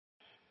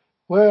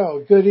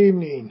Well, good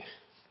evening,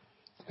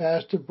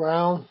 Pastor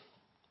Brown,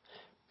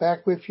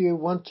 back with you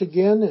once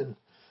again, and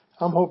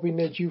I'm hoping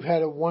that you've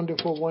had a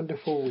wonderful,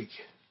 wonderful week.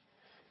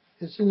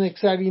 It's an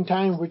exciting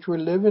time which we're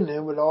living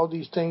in with all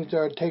these things that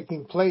are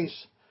taking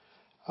place.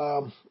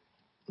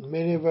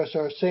 Many of us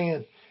are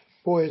saying,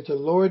 boy, is the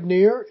Lord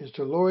near? Is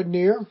the Lord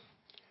near?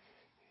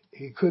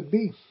 He could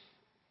be.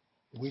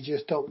 We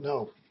just don't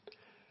know.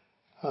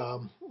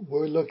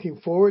 We're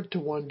looking forward to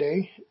one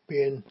day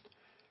being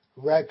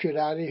raptured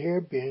out of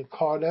here, being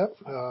caught up,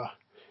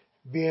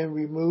 being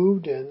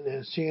removed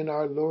and seeing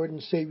our Lord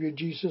and Savior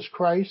Jesus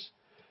Christ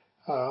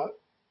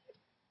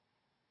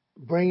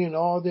bringing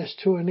all this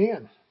to an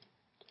end.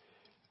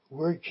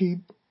 We keep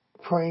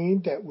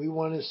praying that we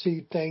want to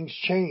see things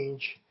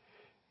change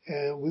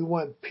and we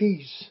want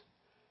peace,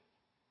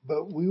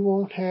 but we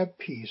won't have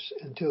peace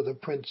until the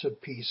Prince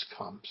of Peace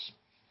comes.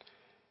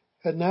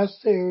 And that's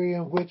the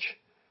area in which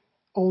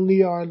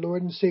only our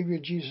Lord and Savior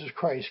Jesus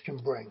Christ can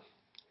bring.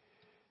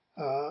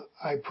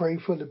 I pray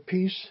for the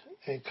peace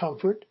and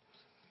comfort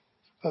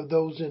of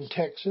those in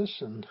Texas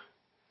and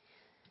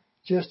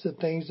just the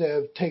things that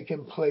have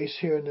taken place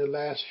here in the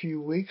last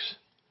few weeks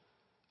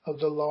of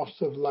the loss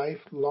of life,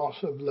 loss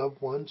of loved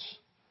ones.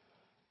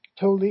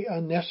 Totally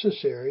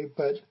unnecessary,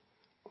 but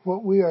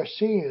what we are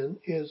seeing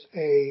is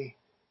a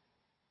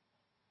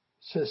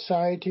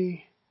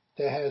society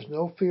that has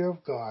no fear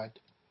of God,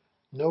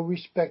 no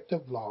respect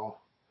of law,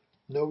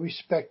 no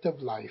respect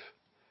of life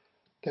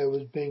that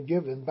was being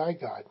given by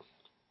God.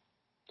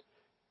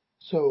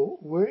 So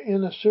we're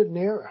in a certain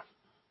era.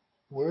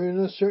 We're in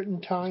a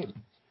certain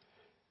time.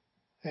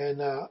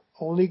 And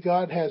only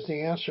God has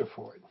the answer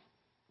for it.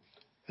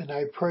 And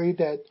I pray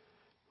that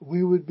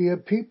we would be a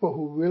people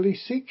who really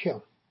seek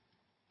Him.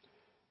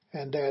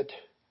 And that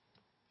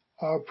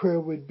our prayer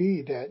would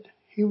be that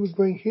He would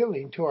bring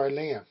healing to our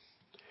land.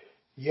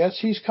 Yes,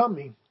 He's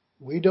coming.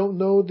 We don't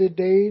know the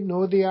day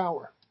nor the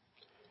hour.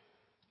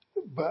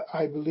 But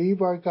I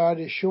believe our God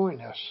is showing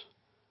us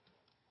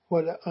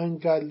what an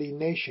ungodly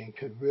nation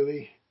could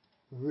really,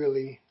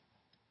 really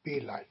be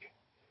like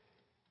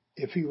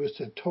if He was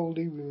to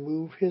totally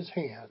remove His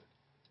hand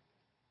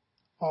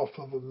off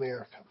of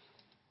America.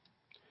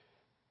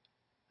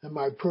 And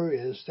my prayer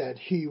is that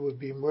He would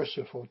be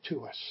merciful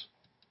to us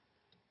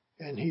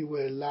and He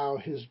would allow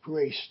His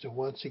grace to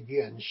once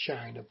again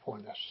shine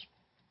upon us.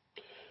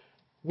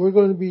 We're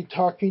going to be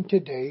talking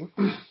today,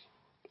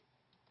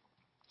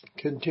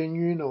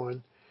 continuing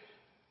on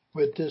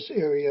with this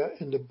area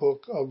in the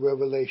book of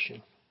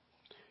Revelation.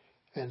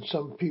 And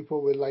some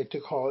people would like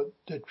to call it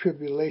the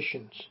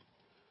tribulations.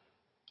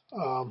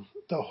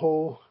 The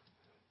whole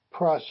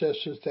process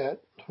is that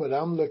what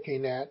I'm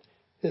looking at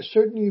is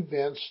certain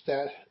events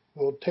that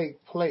will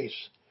take place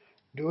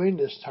during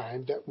this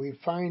time that we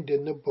find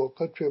in the book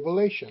of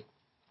Tribulation,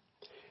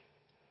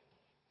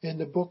 in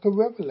the book of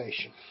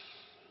Revelation.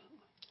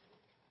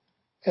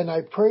 And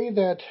I pray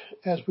that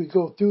as we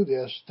go through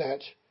this, that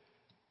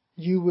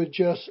you would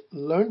just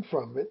learn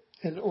from it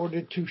in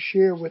order to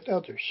share with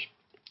others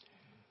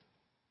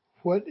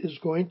what is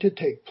going to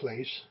take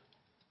place.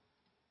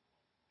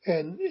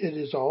 And it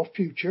is all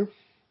future.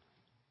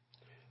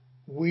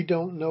 We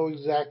don't know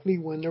exactly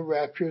when the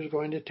rapture is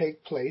going to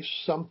take place.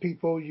 Some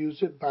people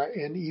use it by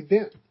an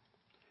event,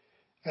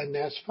 and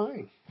that's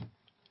fine.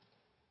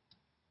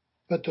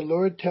 But the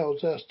Lord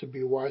tells us to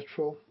be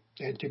watchful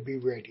and to be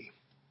ready.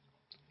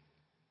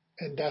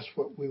 And that's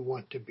what we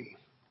want to be,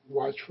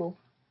 watchful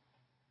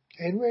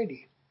and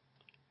ready.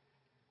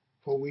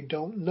 For we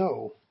don't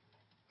know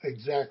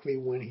exactly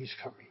when He's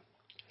coming.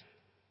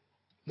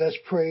 Let's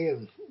pray,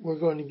 and we're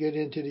going to get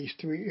into these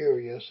three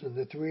areas. And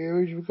the three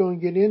areas we're going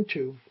to get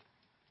into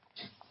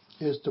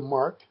is the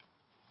mark,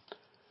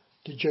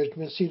 the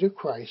judgment seat of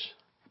Christ,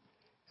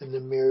 and the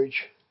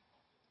marriage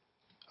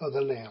of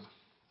the Lamb.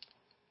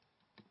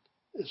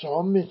 It's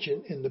all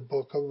mentioned in the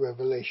book of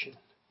Revelation.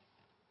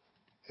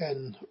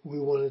 And we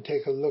want to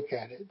take a look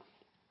at it.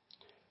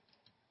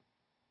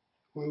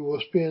 We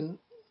will spend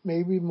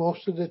maybe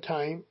most of the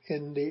time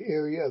in the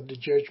area of the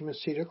judgment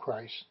seat of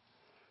Christ.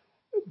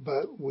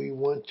 But we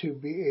want to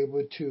be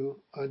able to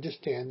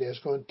understand that it's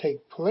going to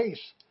take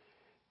place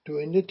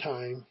during the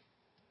time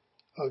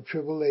of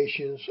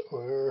tribulations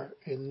or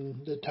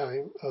in the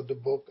time of the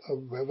book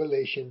of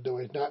Revelation, though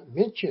it's not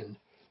mentioned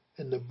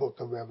in the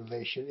book of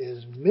Revelation. It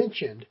is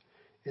mentioned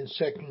in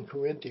 2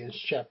 Corinthians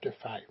chapter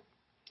 5.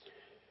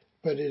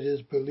 But it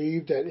is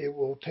believed that it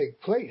will take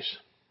place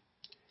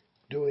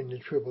during the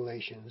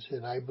tribulations,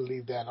 and I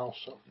believe that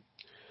also.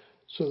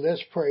 So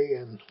let's pray,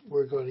 and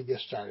we're going to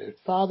get started.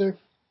 Father,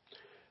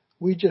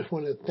 we just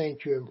want to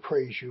thank you and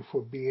praise you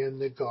for being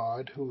the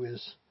God who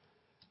is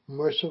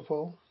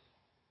merciful,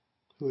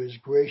 who is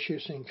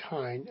gracious and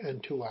kind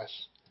unto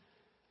us,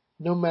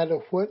 no matter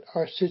what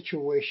our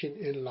situation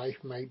in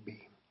life might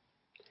be.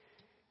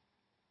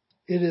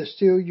 It is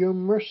still your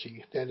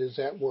mercy that is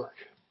at work.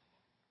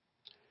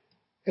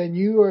 And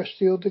you are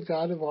still the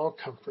God of all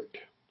comfort.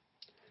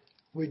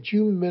 Would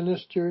you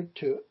minister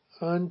to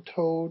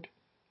untold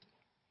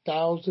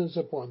thousands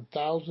upon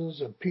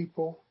thousands of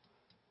people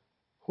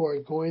who are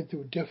going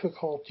through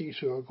difficulties,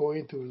 who are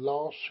going through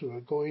loss, who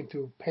are going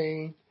through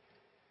pain,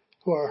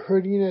 who are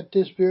hurting at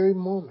this very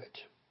moment.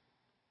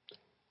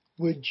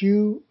 Would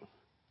you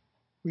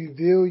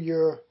reveal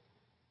your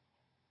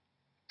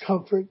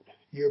comfort,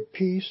 your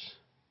peace?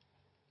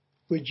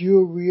 Would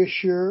you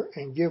reassure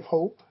and give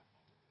hope?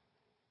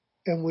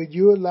 And would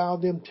you allow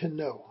them to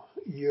know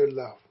your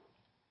love?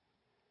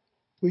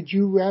 Would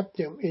you wrap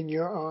them in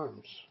your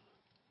arms?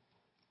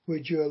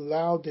 Would you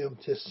allow them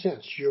to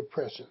sense your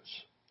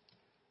presence?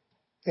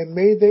 And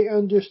may they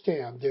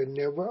understand they're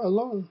never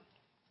alone.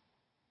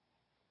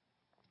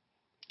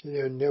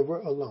 They're never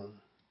alone.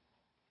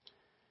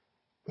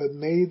 But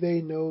may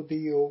they know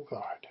thee, O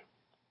God.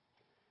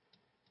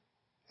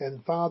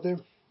 And Father,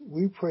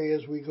 we pray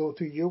as we go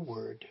through your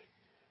word,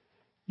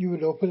 you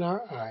would open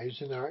our eyes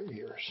and our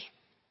ears,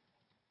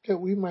 that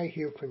we might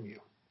hear from you.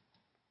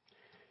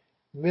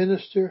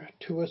 Minister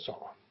to us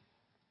all.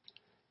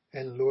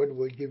 And Lord,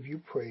 we'll give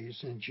you praise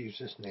in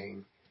Jesus'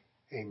 name.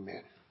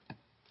 Amen.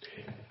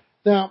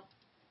 Now,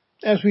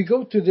 as we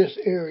go through this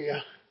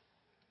area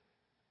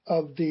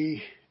of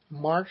the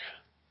mark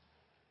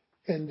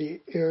and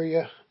the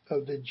area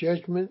of the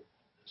judgment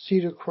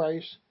seat of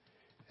Christ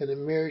and the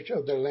marriage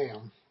of the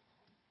Lamb,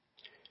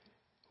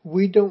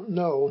 we don't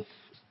know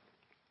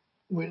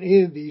when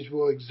any of these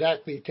will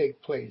exactly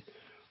take place.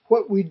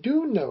 What we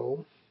do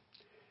know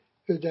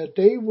is that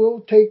they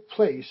will take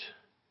place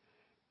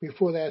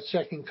before that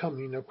second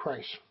coming of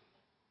Christ.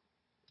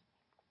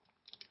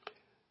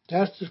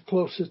 That's the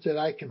closest that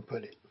I can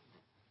put it.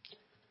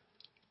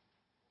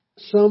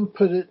 Some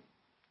put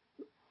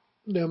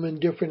them in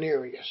different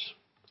areas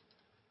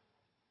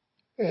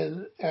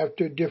and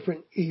after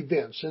different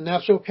events, and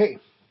that's okay.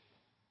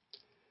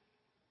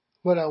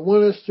 What I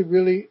want us to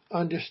really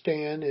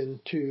understand and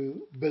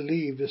to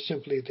believe is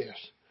simply this.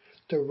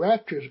 The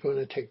rapture is going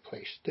to take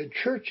place. The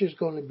church is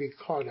going to be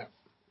caught up.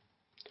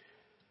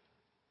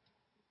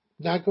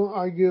 Not going to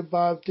argue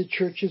about the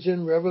church is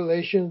in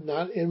Revelation,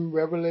 not in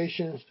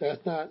Revelations.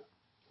 That's not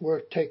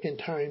worth taking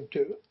time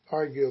to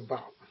argue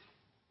about.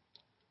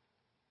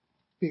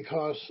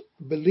 Because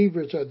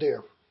believers are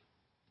there.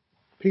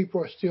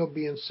 People are still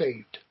being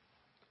saved.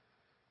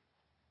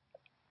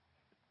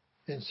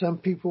 And some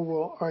people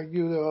will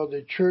argue that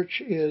the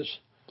church is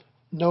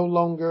no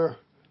longer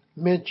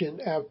mentioned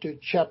after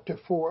chapter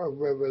 4 of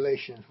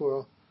Revelation.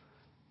 Well,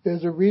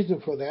 there's a reason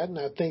for that, and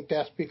I think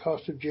that's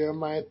because of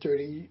Jeremiah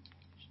 30,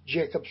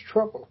 Jacob's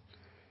trouble.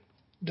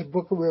 The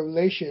book of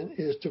Revelation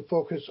is to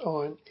focus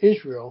on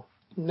Israel,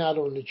 not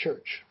on the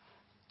church.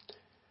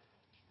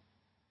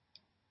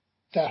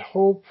 That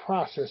whole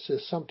process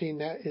is something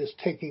that is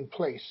taking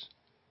place,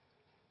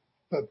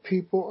 but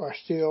people are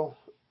still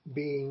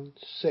being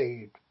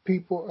saved.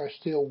 People are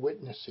still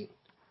witnessing.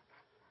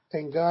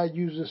 And God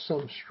uses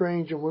some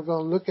strange, and we're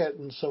going to look at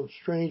in some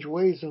strange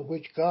ways in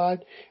which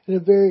God, in a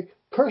very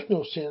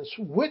personal sense,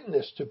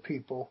 witnessed to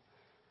people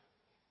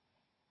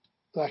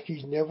like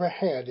he's never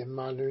had in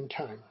modern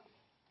time.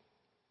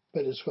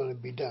 But it's going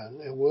to be done,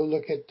 and we'll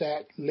look at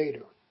that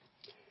later.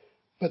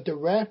 But the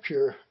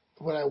rapture,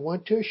 what I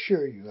want to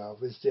assure you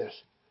of is this.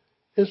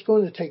 It's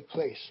going to take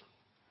place.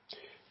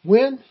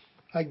 When?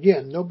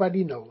 Again,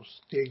 nobody knows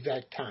the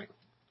exact time.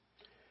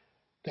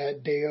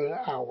 That day or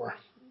the hour.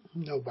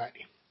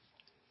 Nobody.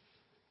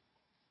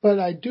 But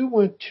I do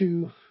want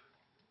to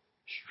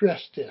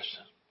stress this.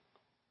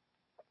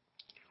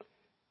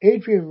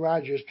 Adrian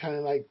Rogers kind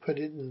of like put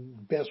it in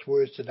the best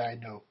words that I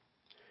know.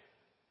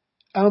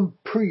 I'm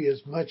pre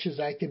as much as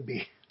I can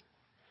be.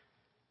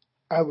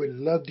 I would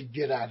love to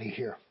get out of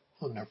here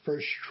on the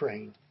first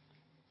train,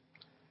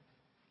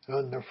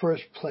 on the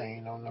first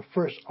plane, on the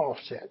first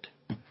offset.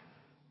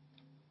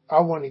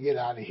 I want to get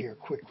out of here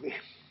quickly.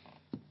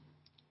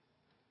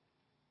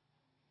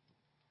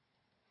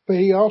 But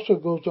he also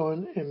goes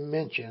on and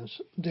mentions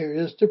there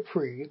is the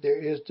pre,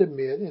 there is the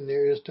mid, and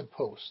there is the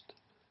post.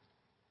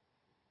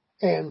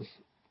 And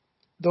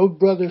those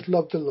brothers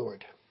love the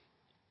Lord.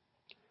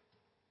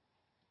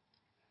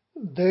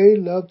 They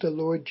love the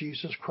Lord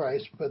Jesus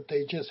Christ, but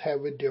they just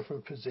have a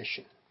different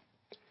position.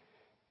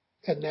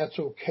 And that's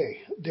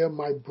okay. They're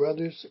my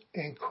brothers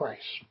in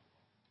Christ.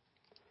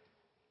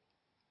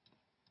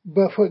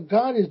 But what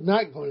God is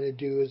not going to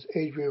do, as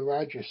Adrian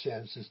Rogers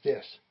says, is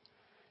this.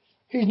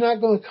 He's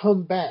not going to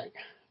come back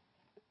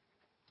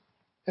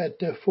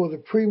for the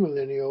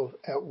premillennial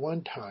at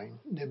one time,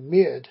 the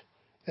mid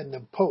and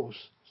the post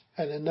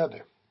at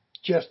another,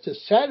 just to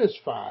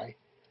satisfy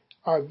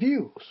our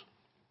views.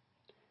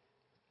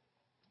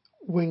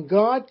 When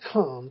God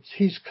comes,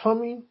 he's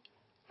coming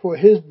for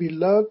his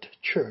beloved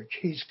church.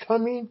 He's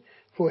coming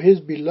for his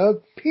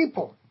beloved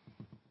people.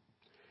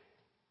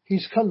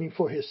 He's coming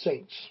for his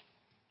saints.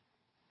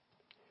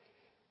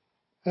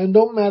 And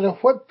no matter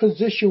what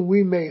position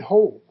we may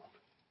hold,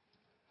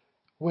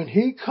 when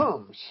he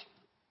comes,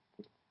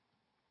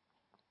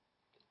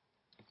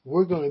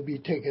 we're going to be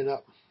taken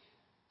up.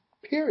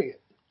 Period.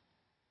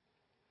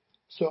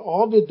 So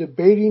all the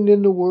debating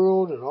in the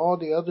world and all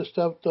the other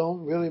stuff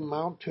don't really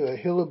amount to a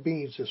hill of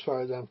beans as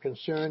far as I'm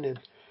concerned. And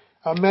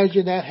I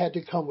imagine that had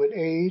to come with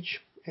age.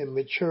 and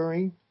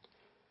maturing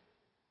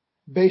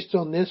based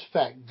on this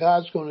fact.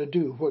 God's going to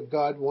do what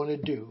God wants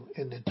to do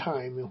in the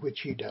time in which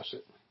He does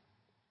it.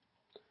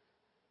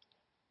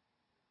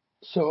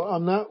 So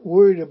I'm not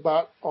worried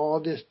about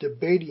all this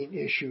debating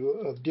issue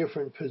of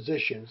different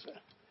positions.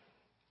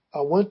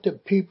 I want the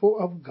people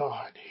of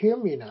God, hear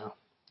me now,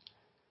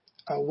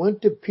 I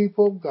want the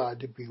people of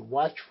God to be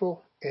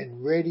watchful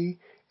and ready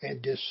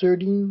and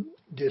discerning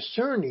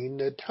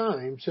the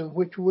times in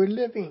which we're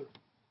living.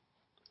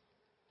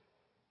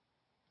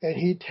 And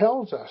He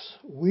tells us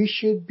we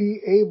should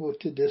be able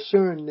to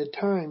discern the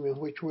time in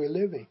which we're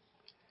living.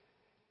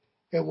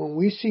 And when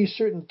we see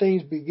certain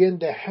things begin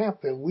to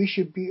happen, we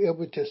should be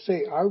able to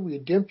say our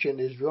redemption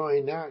is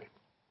drawing nigh.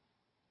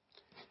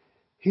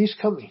 He's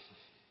coming.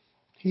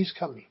 He's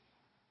coming.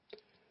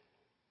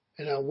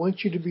 And I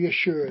want you to be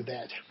assured of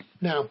that.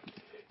 Now,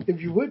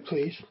 if you would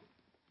please,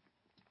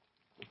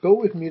 go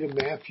with me to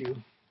Matthew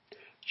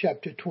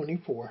chapter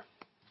 24.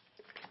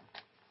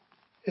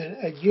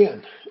 And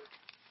again,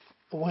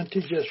 I want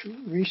to just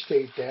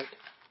restate that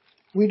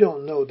we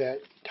don't know that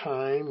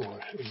time or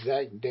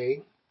exact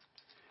day,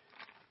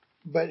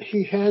 but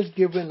He has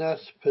given us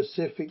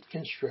specific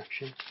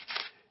instructions,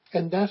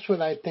 and that's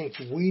what I think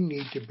we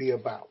need to be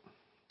about.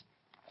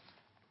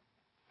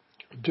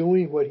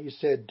 Doing what He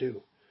said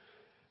do,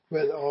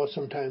 rather all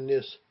sometimes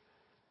this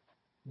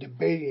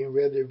debating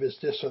whether it's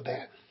this or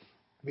that.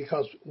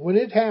 Because when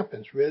it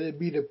happens, whether it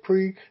be the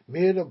pre,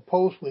 mid, or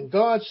post, when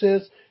God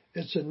says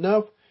it's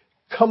enough,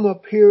 come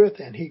up here,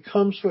 and He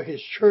comes for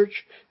His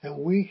church, and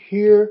we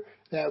hear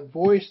that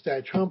voice,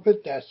 that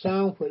trumpet, that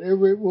sound,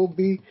 whatever it will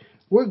be,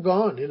 we're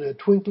gone in a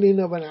twinkling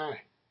of an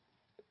eye.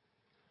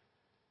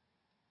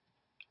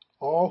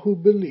 All who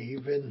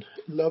believe and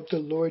love the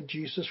Lord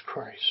Jesus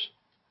Christ,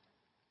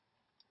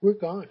 we're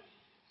gone.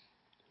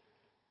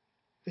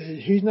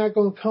 He's not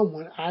going to come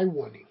when I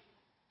want Him,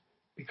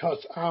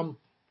 because I'm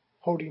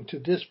holding to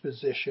this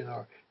position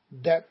or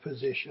that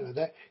position or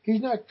that.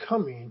 He's not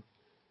coming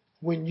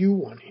when you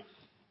want Him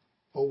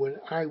or when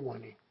I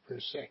want Him, per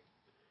se.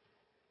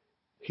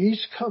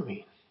 He's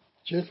coming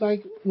just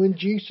like when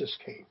Jesus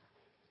came,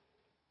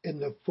 in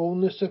the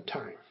fullness of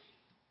time.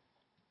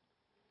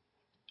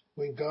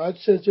 When God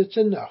says it's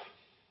enough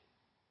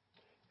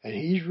and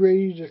He's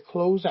ready to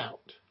close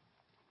out,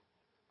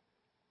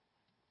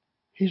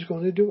 He's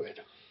going to do it.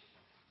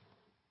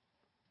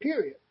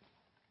 Period.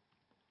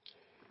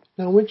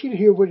 Now I want you to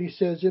hear what He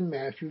says in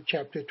Matthew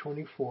chapter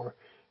 24,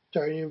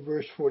 starting in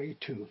verse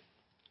 42.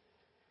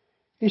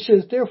 He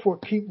says, "Therefore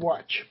keep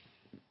watch,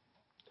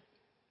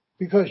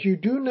 because you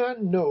do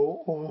not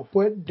know on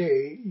what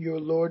day your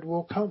Lord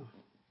will come.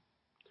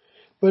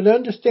 But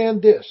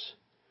understand this,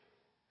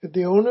 if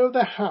the owner of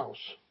the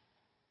house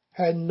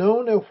had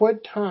known at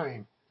what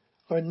time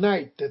or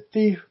night the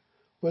thief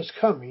was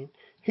coming,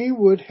 he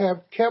would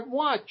have kept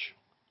watch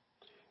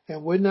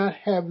and would not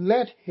have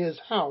let his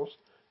house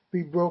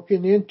be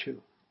broken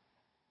into.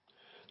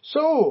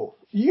 So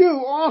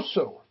you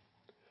also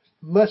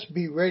must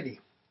be ready."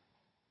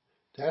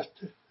 That's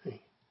the thing.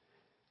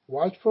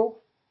 Watchful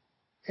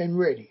and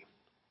ready.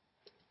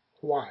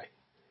 Why?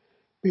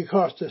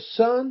 Because the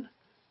Son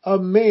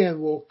of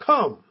Man will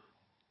come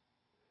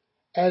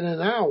at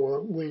an hour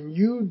when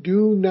you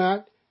do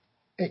not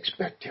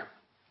expect Him.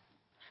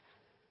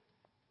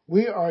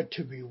 We are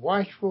to be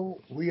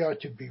watchful. We are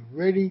to be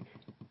ready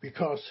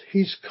because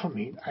He's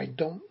coming. I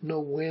don't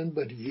know when,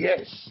 but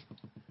yes.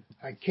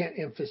 I can't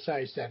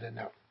emphasize that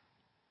enough.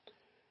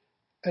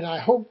 And I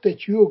hope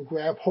that you'll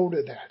grab hold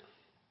of that.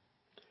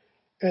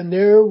 And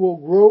there will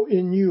grow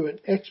in you an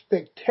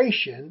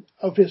expectation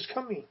of His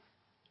coming.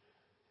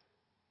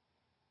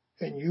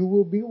 And you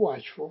will be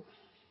watchful,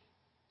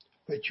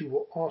 but you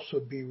will also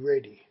be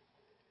ready.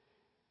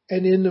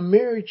 And in the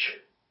marriage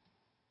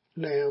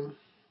lamb,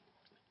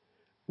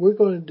 we're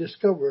going to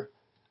discover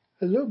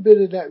a little bit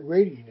of that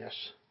readiness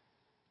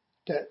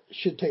that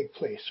should take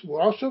place. We're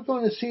also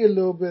going to see a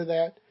little bit of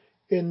that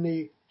in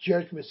the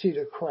judgment seat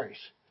of Christ,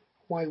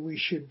 why we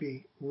should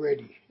be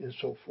ready and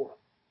so forth.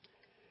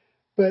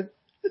 But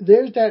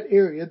there's that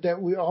area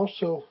that we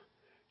also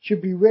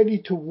should be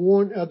ready to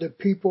warn other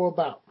people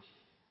about.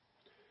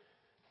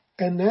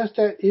 And that's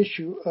that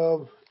issue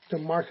of the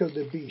mark of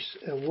the beast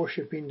and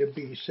worshiping the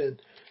beast.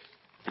 And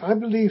I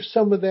believe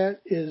some of that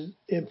is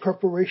in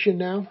preparation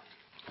now,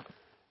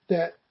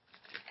 that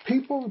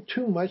people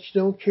too much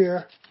don't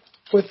care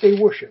what they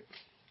worship.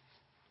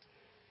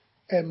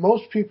 And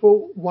most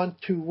people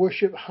want to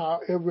worship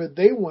however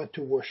they want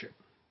to worship.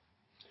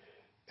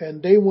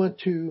 And they want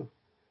to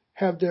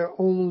have their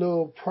own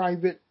little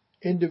private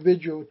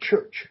individual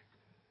church.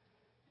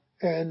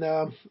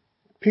 And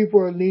people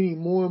are leaning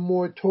more and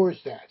more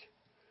towards that.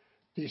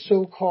 The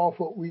so-called,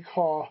 what we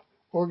call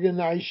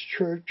organized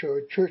church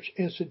or church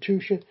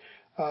institution,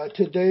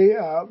 today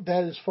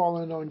that has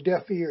fallen on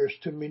deaf ears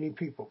to many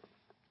people.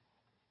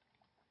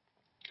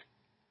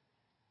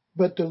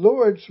 But the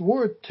Lord's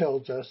word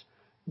tells us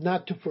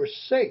not to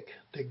forsake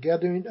the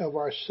gathering of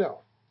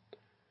ourselves.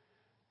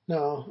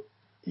 Now,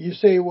 You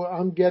say, well,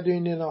 I'm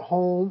gathering in a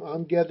home,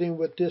 I'm gathering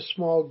with this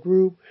small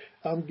group,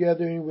 I'm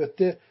gathering with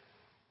this.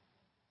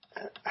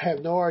 I have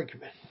no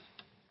argument.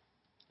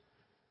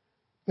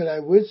 But I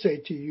would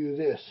say to you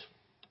this.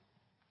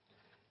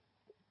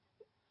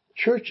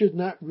 Church is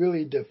not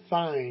really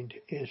defined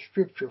in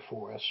Scripture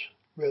for us,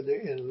 whether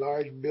in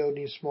large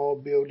building, small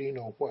building,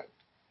 or what.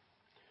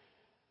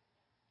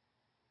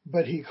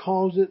 But he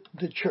calls it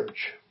the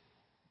church.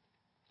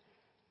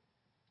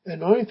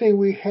 And the only thing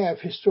we have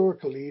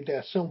historically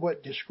that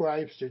somewhat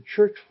describes the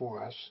church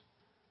for us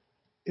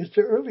is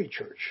the early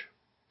church.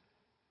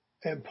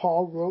 And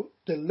Paul wrote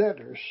the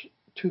letters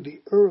to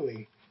the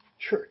early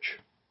church.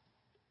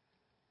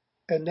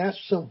 And that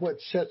somewhat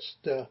sets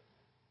the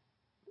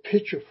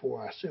picture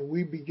for us. And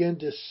we begin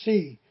to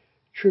see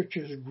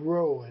churches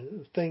grow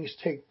and things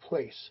take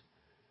place.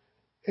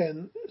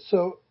 And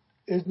so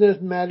it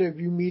doesn't matter if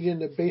you meet in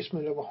the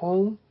basement of a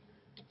home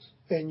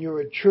and you're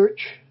a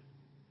church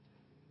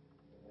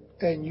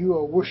and you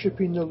are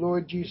worshiping the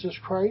Lord Jesus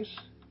Christ,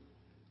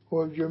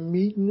 or if you're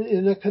meeting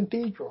in a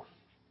cathedral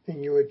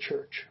and you're a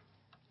church.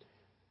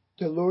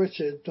 The Lord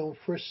says, don't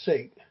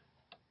forsake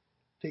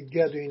the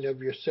gathering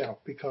of yourself,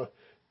 because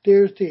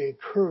there's the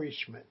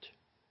encouragement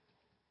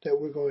that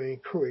we're going to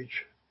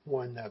encourage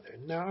one another.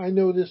 Now, I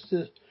know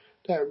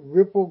that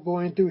ripple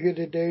going through here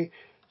today.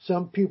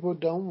 Some people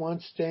don't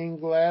want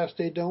stained glass.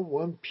 They don't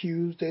want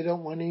pews. They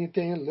don't want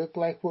anything that look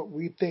like what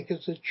we think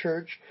is a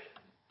church.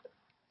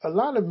 A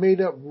lot of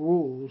made up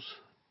rules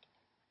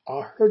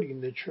are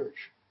hurting the church.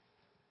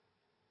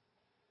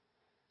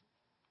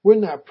 We're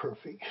not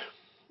perfect.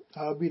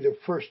 I'll be the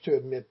first to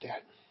admit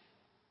that.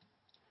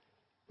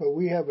 But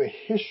we have a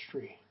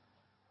history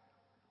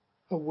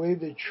of way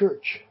the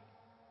church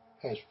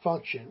has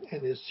functioned,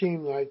 and it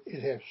seemed like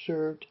it has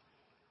served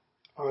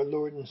our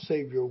Lord and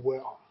Savior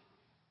well.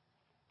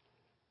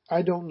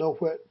 I don't know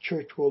what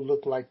church will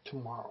look like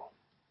tomorrow.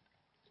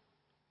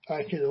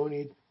 I can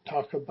only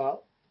talk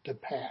about the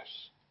past.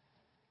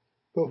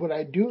 But what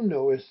I do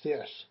know is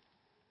this.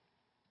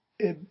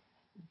 It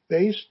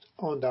based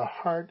on the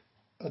heart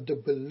of the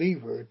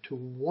believer to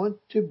want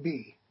to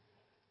be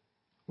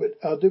with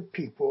other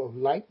people of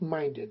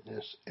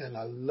like-mindedness and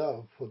a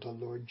love for the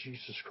Lord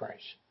Jesus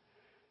Christ.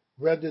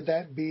 Whether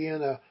that be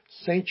in a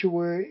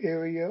sanctuary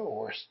area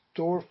or a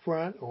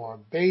storefront or a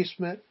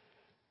basement,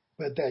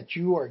 but that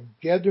you are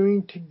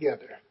gathering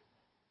together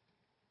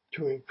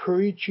to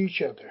encourage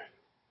each other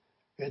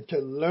and to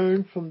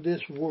learn from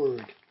this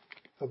word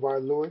of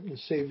our Lord and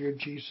Savior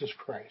Jesus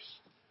Christ.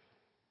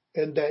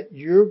 And that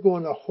you're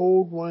going to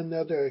hold one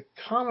another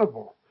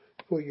accountable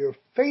for your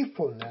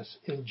faithfulness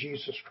in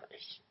Jesus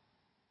Christ.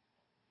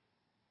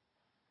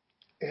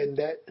 And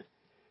that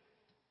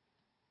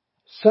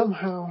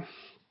somehow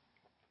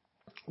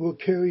will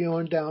carry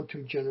on down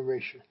through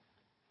generation.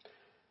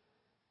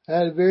 I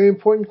had a very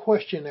important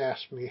question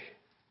asked me.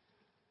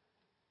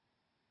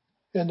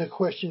 And the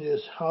question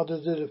is, how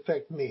does it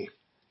affect me?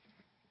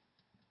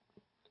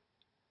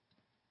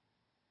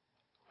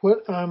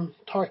 What I'm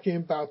talking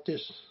about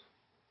this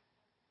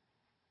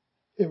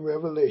in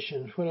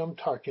Revelation, what I'm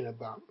talking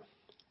about,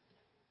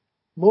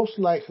 most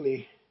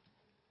likely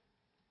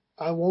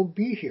I won't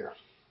be here.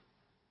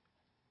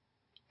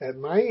 At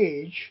my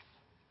age,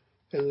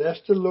 unless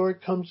the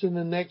Lord comes in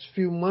the next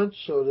few months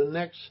or the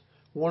next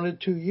 1 or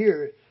 2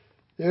 years,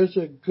 there's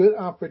a good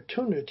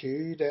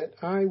opportunity that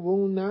I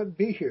will not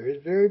be here.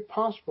 It's very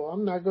possible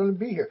I'm not going to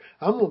be here.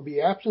 I'm going to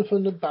be absent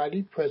from the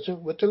body,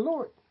 present with the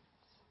Lord.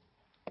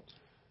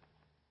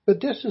 But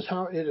this is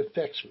how it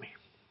affects me.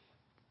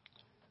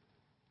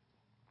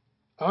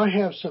 I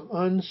have some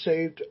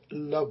unsaved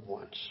loved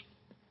ones.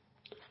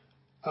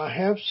 I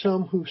have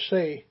some who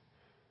say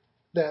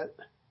that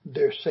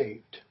they're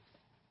saved.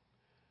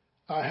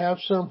 I have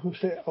some who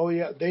say, oh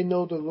yeah, they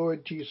know the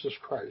Lord Jesus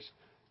Christ,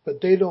 but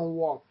they don't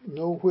walk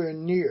nowhere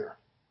near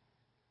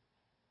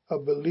a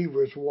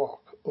believer's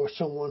walk or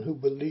someone who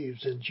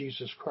believes in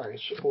Jesus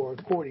Christ or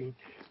according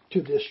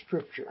to this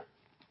scripture.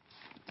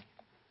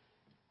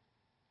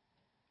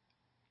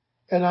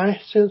 And I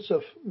sense a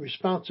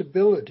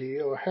responsibility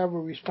or have a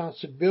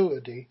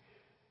responsibility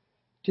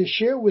to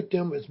share with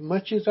them as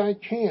much as I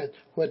can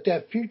what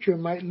that future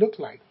might look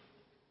like.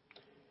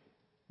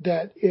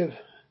 That if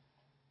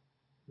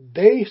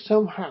they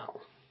somehow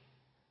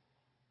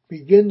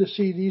begin to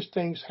see these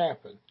things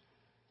happen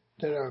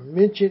that are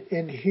mentioned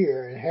in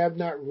here and have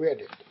not read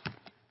it,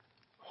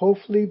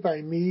 hopefully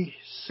by me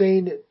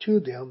saying it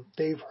to them,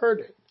 they've heard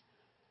it.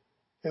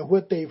 And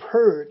what they've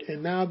heard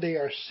and now they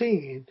are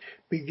seeing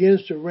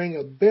begins to ring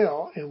a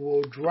bell and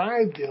will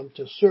drive them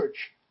to search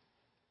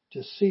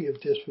to see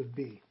if this would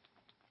be.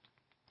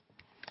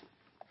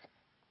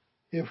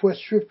 If what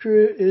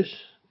Scripture is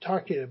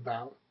talking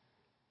about,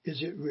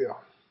 is it real?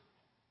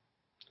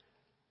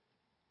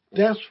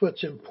 That's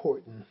what's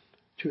important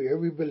to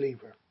every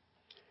believer.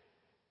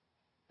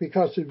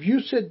 Because if you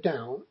sit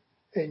down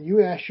and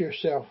you ask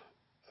yourself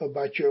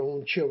about your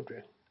own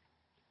children,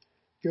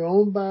 your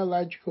own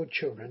biological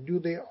children, do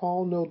they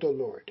all know the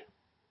Lord?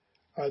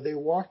 Are they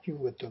walking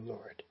with the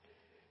Lord?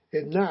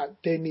 If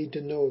not, they need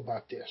to know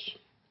about this.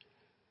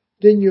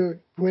 then your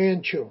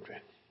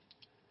grandchildren.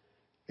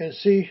 And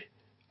see,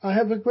 I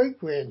have a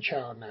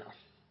great-grandchild now.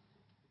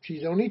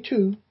 She's only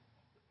 2.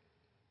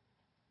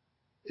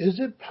 Is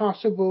it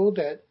possible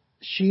that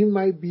she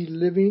might be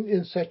living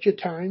in such a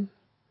time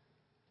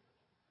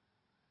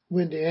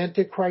when the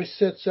Antichrist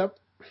sets up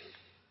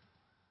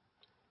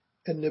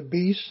and the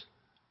beast,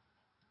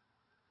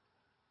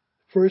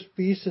 first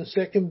beast and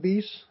second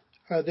beast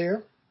are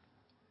there?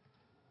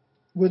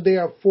 When they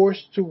are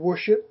forced to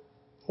worship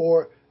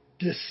or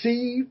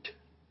deceived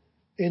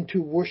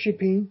into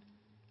worshiping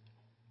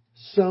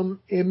some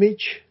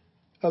image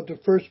of the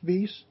first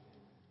beast?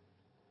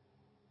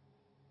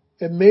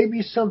 It may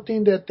be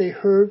something that they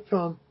heard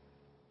from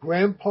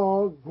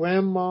grandpa,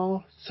 grandma,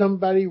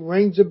 somebody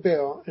rings a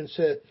bell and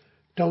said,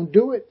 don't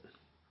do it.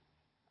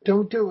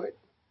 Don't do it.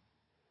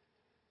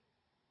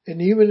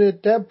 And even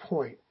at that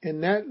point,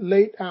 in that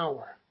late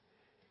hour,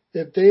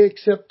 if they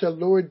accept the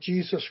Lord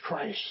Jesus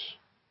Christ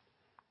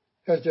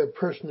as their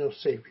personal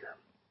Savior,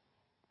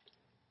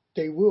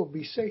 they will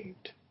be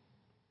saved.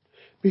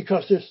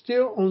 Because there's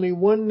still only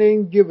one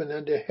name given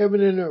under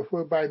heaven and earth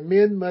whereby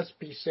men must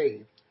be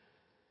saved.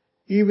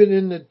 Even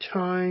in the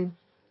time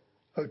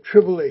of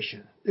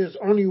tribulation, there's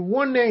only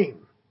one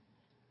name,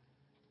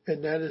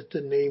 and that is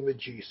the name of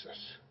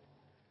Jesus.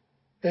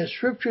 And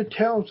Scripture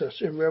tells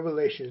us in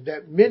Revelation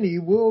that many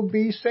will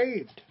be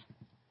saved.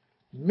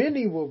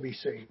 Many will be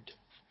saved.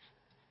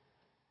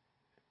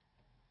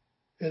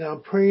 And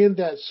I'm praying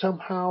that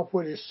somehow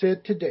what is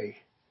said today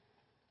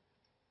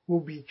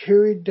will be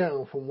carried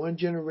down from one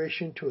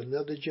generation to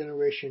another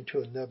generation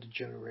to another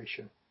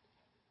generation.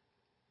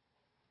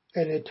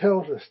 And it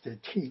tells us to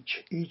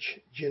teach each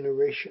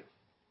generation.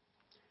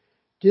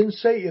 Didn't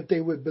say if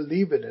they would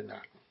believe it or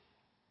not,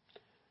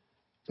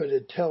 but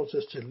it tells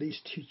us to at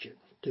least teach it,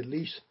 to at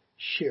least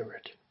share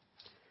it.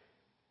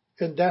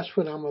 And that's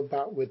what I'm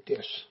about with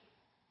this.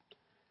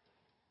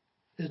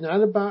 It's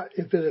not about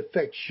if it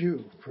affects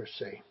you, per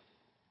se.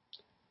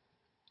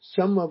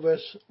 Some of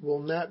us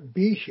will not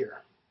be here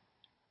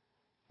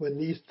when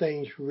these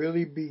things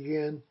really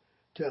begin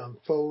to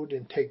unfold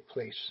and take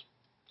place.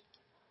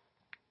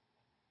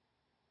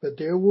 But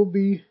there will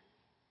be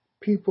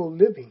people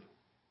living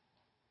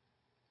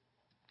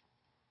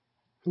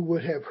who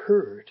would have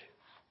heard,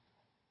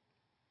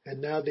 and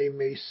now they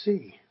may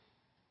see,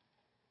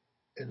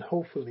 and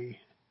hopefully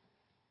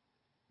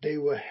they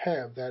will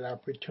have that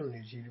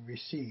opportunity to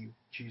receive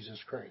Jesus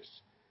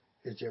Christ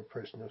as their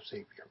personal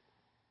Savior.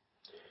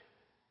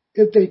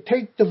 If they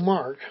take the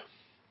mark,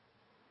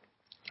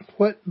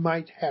 what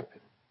might happen?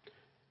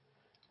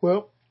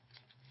 Well,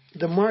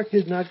 the mark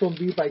is not going to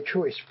be by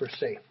choice per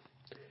se.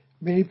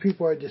 Many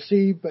people are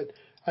deceived, but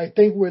I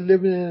think we're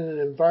living in an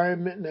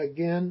environment,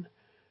 again,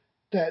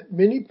 that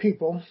many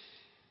people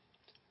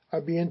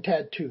are being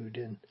tattooed.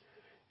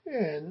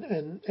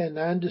 And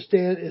I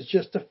understand it's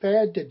just a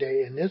fad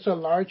today, and it's a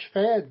large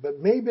fad, but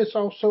maybe it's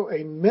also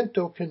a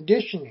mental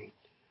conditioning.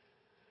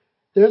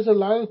 There's a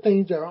lot of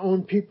things that are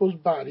on people's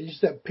bodies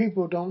that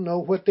people don't know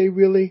what they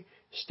really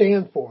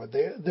stand for.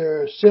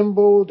 They're a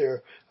symbol,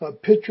 they're a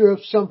picture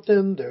of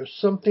something, there's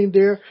something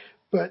there,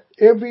 but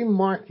every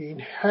marking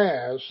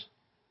has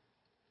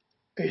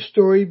a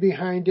story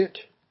behind it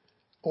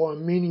or a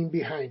meaning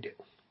behind it.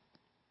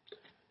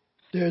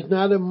 There's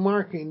not a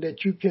marking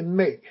that you can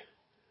make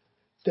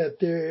that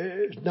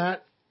there is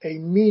not a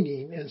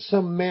meaning in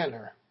some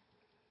manner,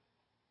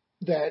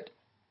 that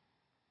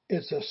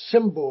it's a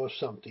symbol of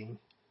something,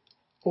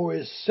 or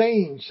is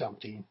saying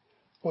something,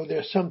 or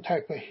there's some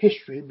type of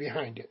history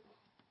behind it.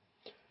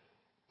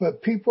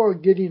 But people are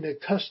getting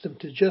accustomed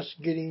to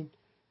just getting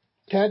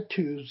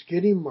tattoos,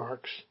 getting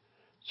marks,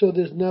 so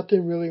there's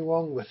nothing really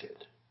wrong with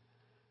it.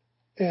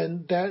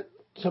 And that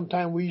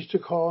sometimes we used to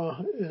call,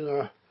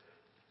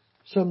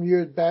 some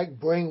years back,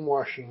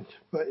 brainwashing,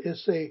 but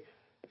it's a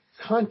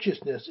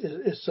consciousness,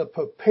 it's a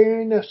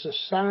preparing of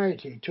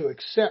society to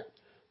accept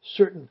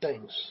certain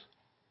things.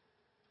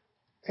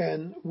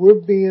 And we're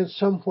being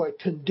somewhat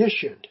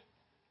conditioned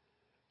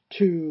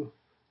to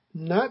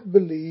not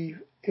believe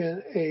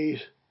in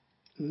a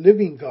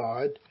living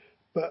God,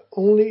 but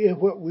only in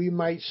what we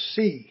might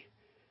see.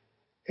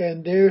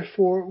 And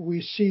therefore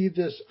we see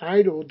this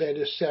idol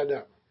that is set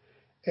up.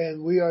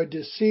 And we are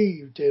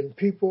deceived, and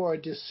people are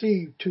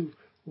deceived to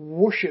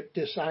worship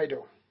this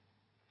idol.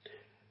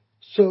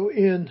 So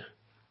in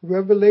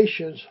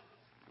Revelations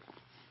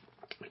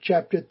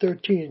chapter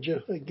 13,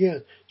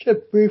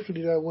 just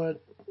briefly, I want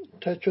to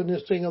touch on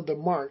this thing of the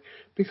mark,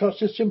 because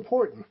it's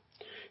important.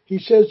 He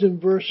says in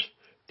verse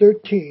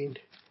 13,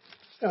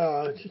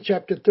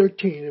 chapter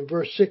 13 and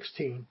verse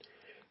 16,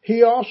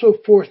 he also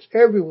forced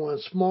everyone,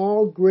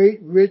 small, great,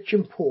 rich,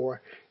 and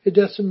poor. It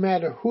doesn't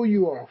matter who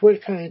you are,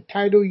 what kind of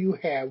title you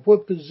have,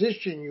 what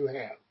position you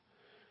have.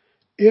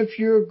 If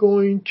you're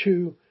going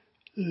to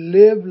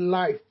live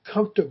life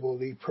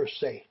comfortably, per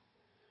se,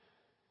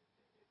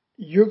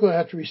 you're going to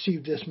have to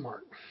receive this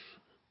mark.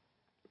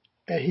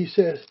 And he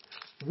says,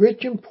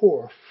 rich and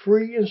poor,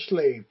 free and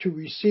slave, to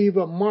receive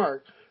a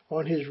mark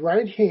on his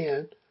right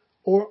hand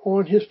or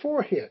on his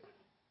forehead.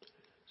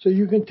 So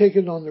you can take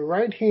it on the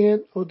right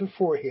hand or the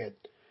forehead.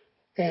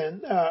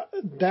 And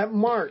that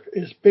mark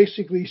is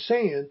basically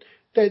saying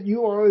that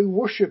you are a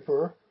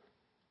worshiper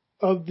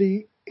of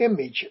the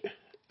image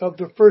of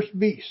the first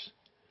beast,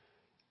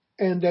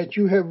 and that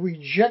you have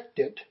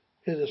rejected,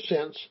 in a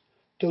sense,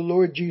 the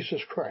Lord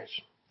Jesus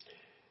Christ.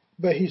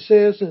 But he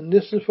says, and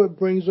this is what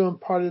brings on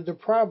part of the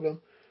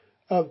problem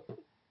of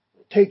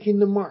taking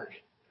the mark,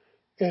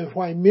 and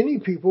why many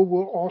people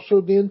will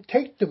also then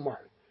take the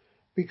mark,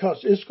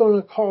 because it's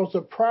going to cause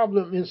a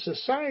problem in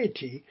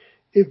society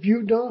if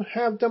you don't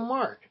have the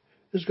mark.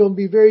 It's going to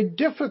be very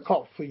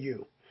difficult for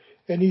you.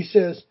 And he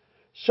says,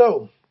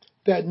 so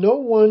that no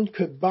one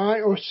could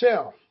buy or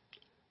sell.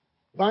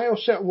 Buy or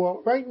sell.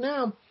 Well, right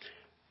now,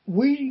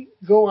 we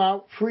go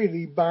out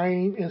freely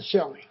buying and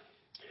selling.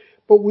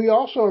 But we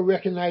also are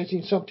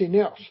recognizing something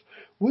else.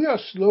 We are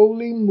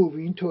slowly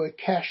moving to a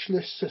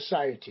cashless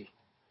society,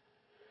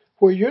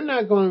 where you're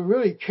not going to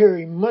really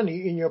carry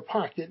money in your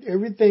pocket.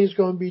 Everything's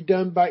going to be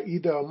done by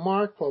either a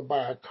mark or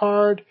by a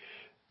card.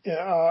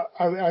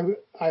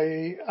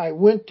 I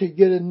went to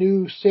get a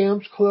new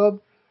Sam's Club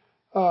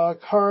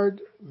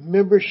card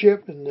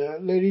membership, and the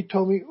lady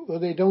told me, well,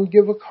 they don't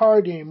give a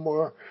card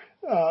anymore.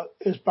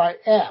 It's by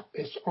app.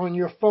 It's on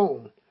your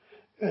phone.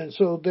 And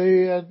so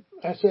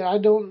I said, I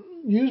don't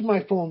use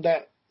my phone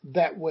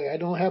that way. I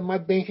don't have my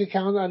bank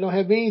account. I don't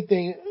have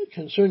anything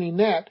concerning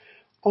that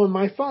on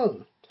my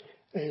phone.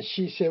 And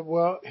she said,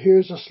 well,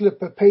 here's a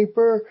slip of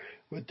paper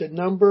with the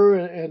number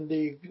and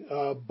the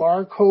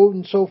barcode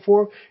and so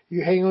forth.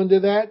 You hang on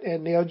to that,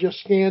 and they'll just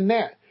scan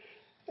that.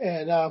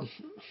 And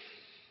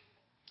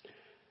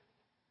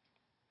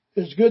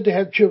it's good to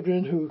have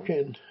children who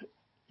can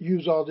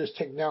use all this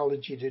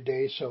technology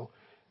today, so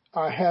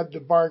I have the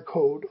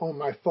barcode on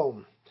my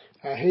phone.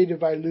 I hate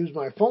if I lose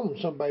my phone,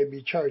 somebody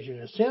be charging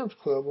a Sam's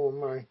Club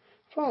on my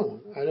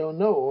phone. I don't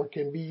know, or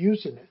can be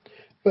using it.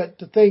 But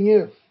the thing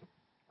is,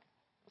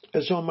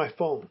 it's on my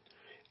phone.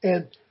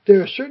 And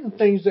there are certain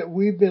things that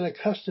we've been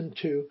accustomed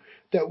to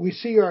that we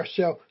see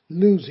ourselves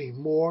losing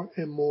more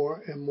and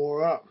more and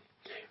more of.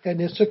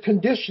 And it's a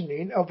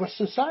conditioning of a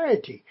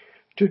society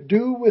to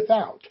do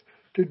without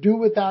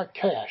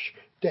cash,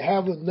 to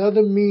have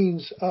another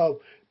means of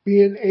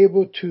being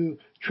able to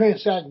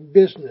transact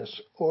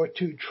business or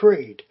to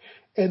trade.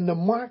 And the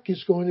mark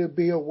is going to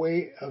be a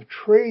way of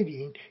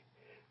trading,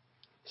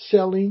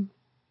 selling,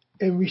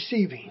 and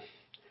receiving.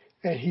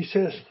 And he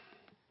says,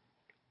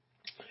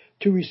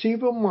 to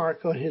receive a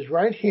mark on his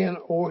right hand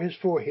or his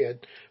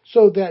forehead,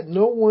 so that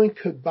no one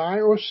could buy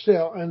or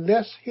sell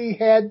unless he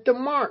had the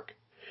mark.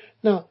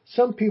 Now,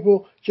 some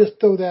people just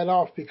throw that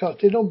off because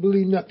they don't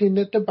believe nothing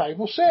that the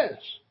Bible says.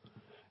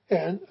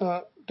 And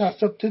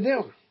that's up to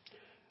them.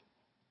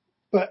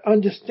 But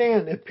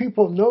understand, if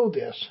people know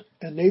this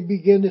and they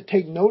begin to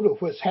take note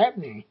of what's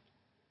happening,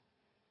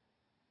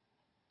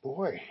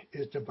 boy,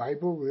 is the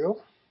Bible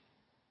real?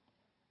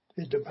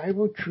 Is the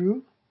Bible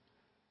true?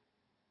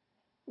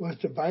 Was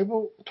the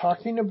Bible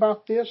talking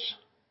about this?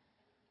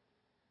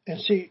 And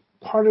see,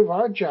 part of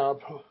our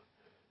job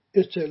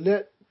is to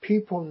let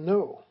people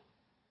know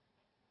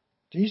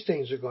these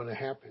things are going to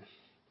happen.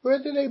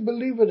 Whether they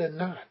believe it or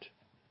not,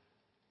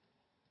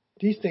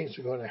 these things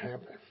are going to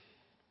happen.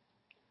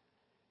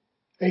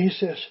 And he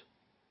says,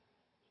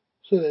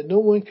 so that no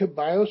one can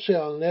buy or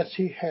sell unless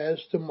he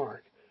has the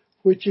mark,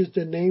 which is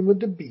the name of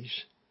the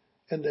beast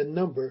and the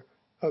number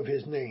of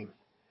his name.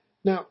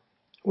 Now,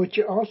 what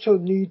you also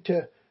need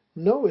to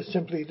know is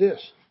simply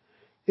this.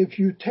 If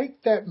you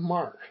take that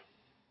mark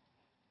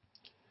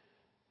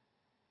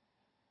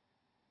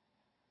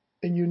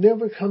and you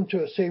never come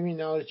to a saving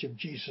knowledge of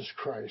Jesus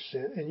Christ,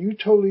 and you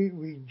totally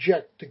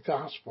reject the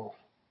gospel,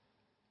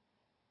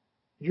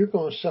 you're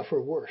going to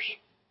suffer worse.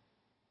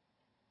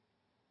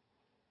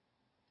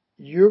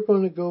 You're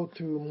going to go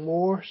through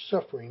more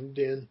suffering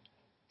than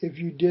if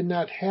you did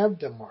not have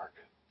the mark.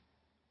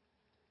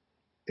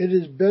 It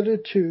is better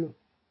to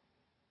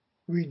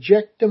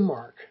reject the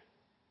mark,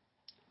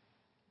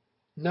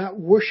 not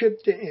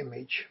worship the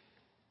image,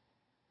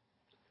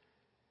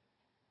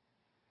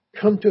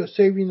 come to a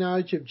saving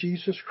knowledge of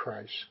Jesus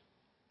Christ,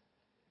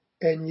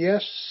 and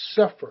yes,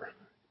 suffer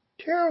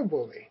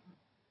terribly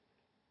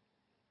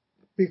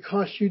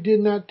because you did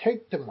not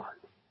take the mark.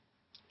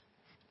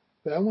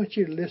 But I want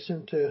you to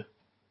listen to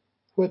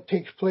what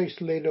takes place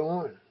later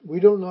on. We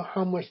don't know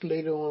how much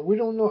later on. We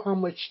don't know how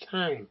much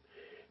time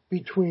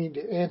between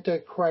the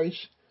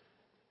Antichrist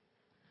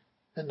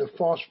and the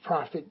false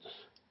prophets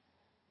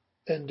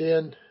and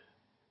then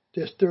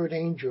this third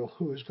angel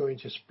who is going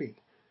to speak.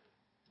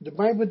 The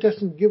Bible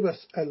doesn't give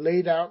us a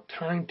laid out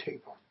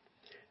timetable.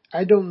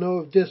 I don't know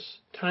if this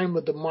time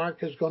of the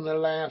mark is going to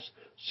last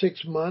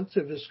 6 months,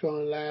 if it's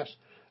going to last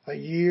a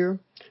year.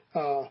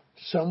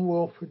 Some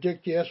will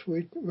predict, yes,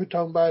 we're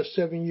talking about a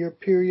 7-year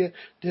period.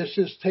 This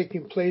is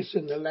taking place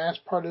in the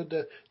last part of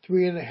the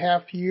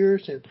 3.5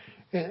 years.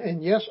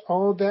 And yes,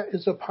 all that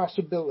is a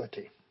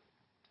possibility.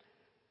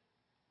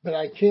 But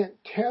I can't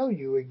tell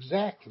you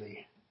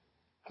exactly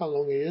how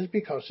long it is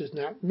because it's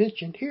not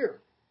mentioned here.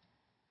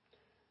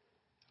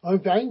 Or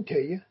if I can tell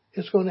you,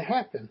 is going to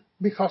happen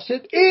because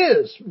it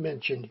is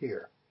mentioned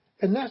here.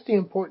 And that's the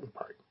important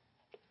part.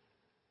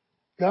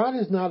 God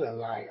is not a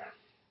liar.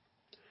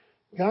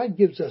 God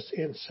gives us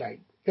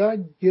insight.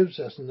 God gives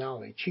us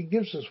knowledge. He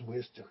gives us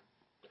wisdom.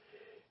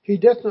 He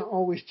doesn't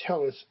always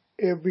tell us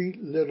every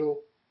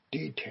little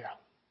detail.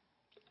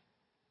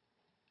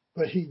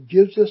 But He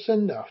gives us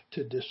enough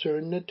to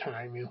discern the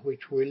time in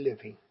which we're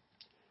living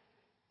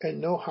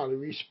and know how to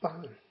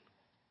respond.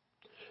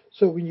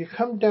 So when you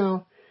come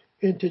down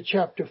into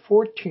chapter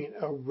 14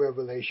 of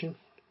Revelation,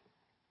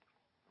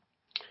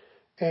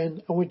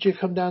 and I want you to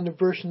come down to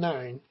verse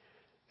 9,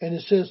 and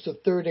it says the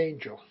third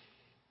angel.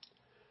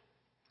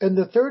 And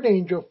the third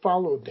angel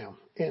followed them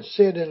and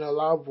said in a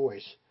loud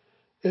voice,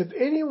 if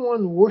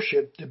anyone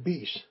worship the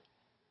beast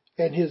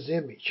and his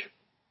image,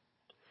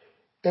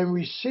 and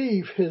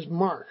receive his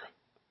mark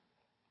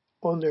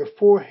on their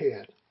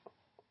forehead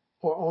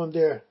or on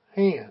their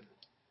hand,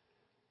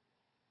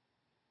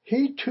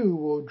 he too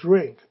will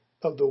drink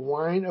of the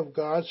wine of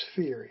God's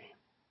fury.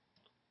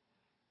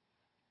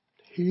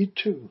 He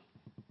too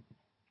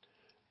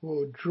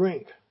will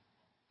drink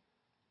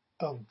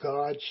of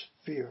God's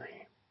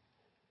fury,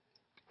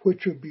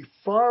 which would be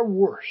far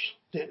worse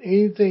than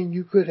anything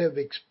you could have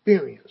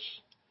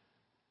experienced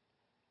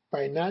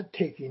by not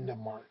taking the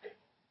mark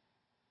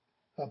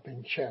up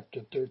in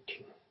chapter 13.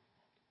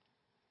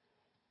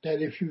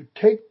 That if you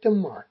take the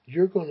mark,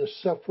 you're going to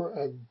suffer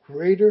a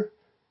greater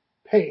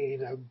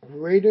pain, a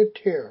greater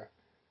terror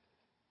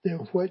than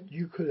what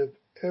you could have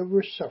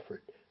ever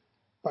suffered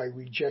by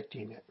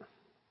rejecting it.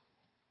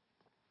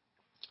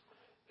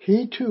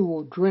 He too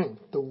will drink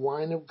the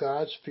wine of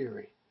God's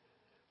fury,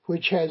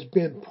 which has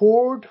been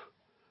poured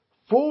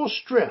full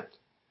strength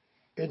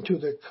into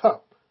the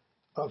cup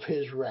of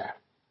His wrath.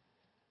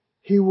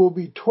 He will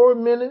be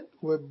tormented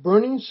with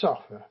burning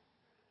sulfur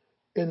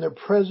in the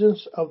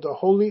presence of the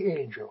holy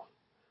angel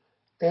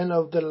and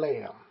of the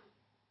Lamb.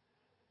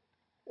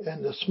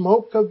 And the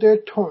smoke of their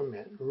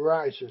torment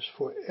rises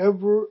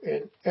forever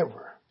and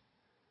ever,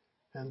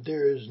 and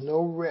there is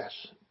no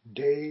rest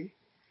day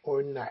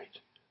or night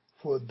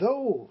for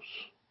those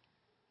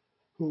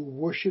who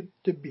worship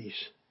the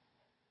beast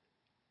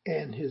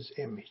and his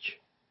image.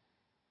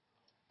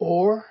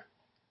 Or,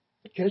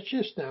 catch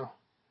this now,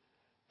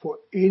 for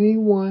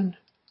anyone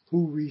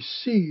who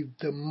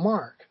received the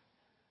mark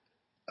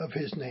of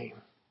his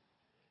name.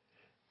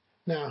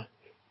 Now,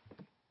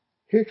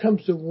 here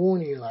comes the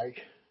warning light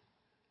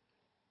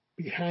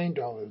behind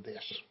all of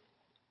this.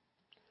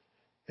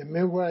 And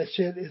remember what I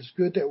said, it's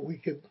good that we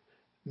could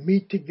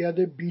meet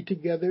together, be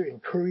together,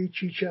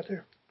 encourage each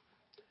other.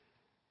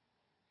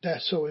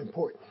 That's so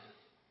important.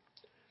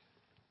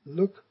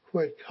 Look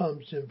what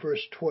comes in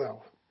verse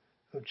 12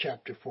 of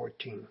chapter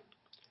 14.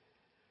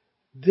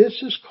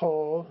 This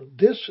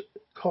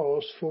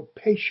calls for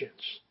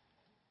patience.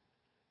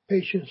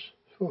 Patience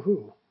for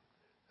who?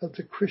 Of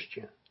the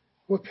Christian.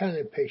 What kind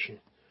of patience?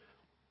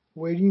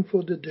 Waiting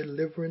for the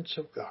deliverance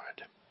of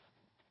God.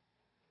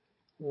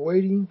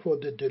 Waiting for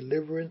the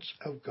deliverance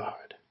of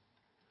God.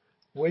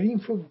 Waiting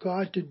for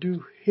God to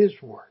do His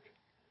work.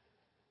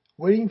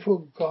 Waiting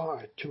for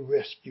God to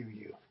rescue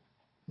you.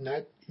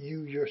 Not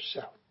you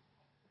yourself.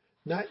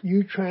 Not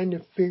you trying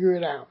to figure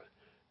it out,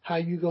 how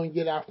you're going to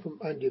get out from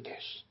under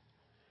this.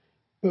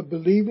 But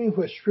believing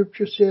what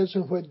Scripture says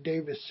and what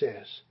David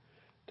says,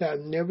 that I've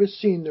never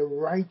seen the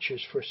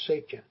righteous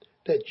forsaken,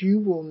 that you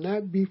will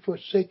not be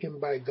forsaken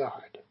by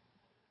God.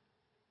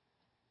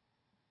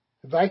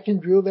 If I can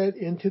drill that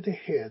into the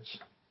heads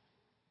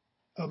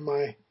of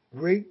my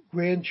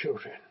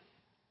great-grandchildren,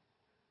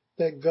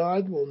 that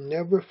God will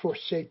never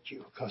forsake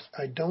you, because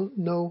I don't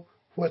know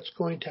what's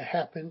going to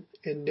happen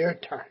in their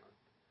time.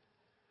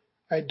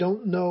 I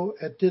don't know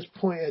at this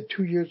point, at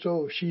 2 years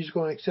old, if she's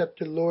going to accept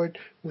the Lord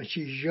when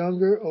she's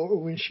younger or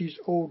when she's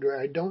older.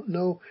 I don't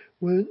know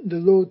when the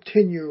little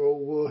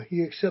 10-year-old, will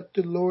he accept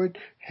the Lord?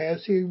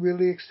 Has he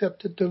really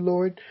accepted the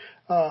Lord?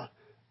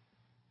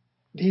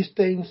 These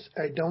things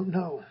I don't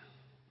know.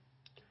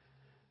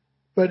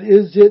 But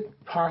is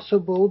it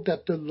possible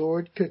that the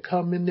Lord could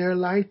come in their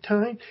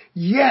lifetime?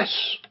 Yes!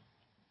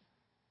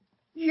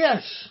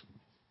 Yes!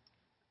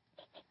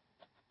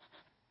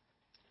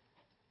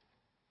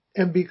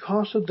 And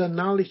because of the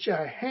knowledge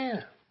I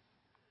have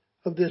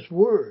of this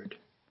word,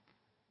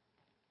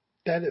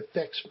 that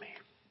affects me.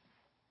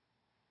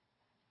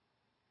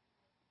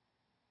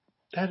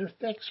 That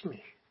affects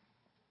me.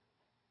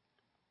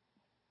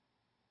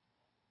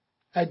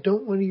 I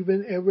don't want to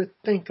even ever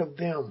think of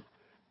them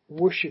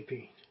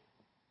worshiping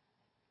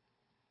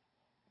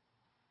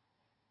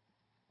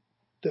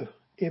the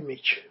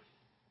image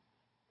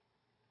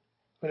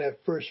of that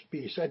first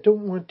beast. I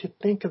don't want to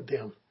think of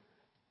them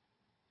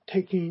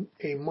taking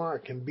a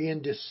mark and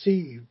being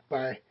deceived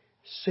by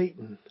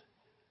Satan,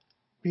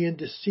 being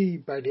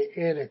deceived by the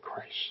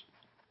Antichrist.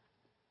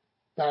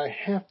 But I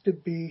have to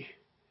be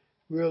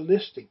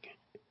realistic.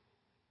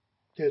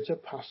 There's a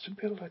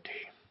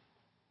possibility.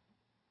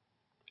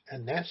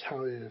 And that's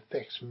how it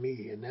affects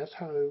me, and that's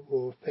how it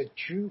will affect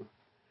you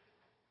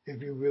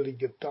if you really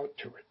give thought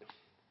to it.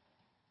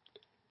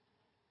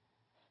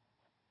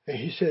 And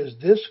he says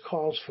this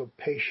calls for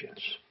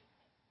patience,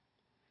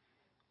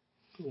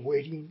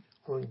 waiting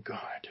on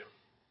God.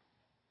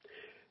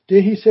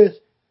 Then he says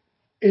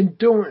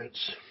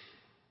endurance.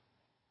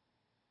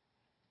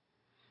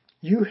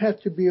 You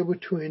have to be able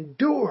to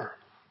endure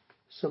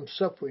some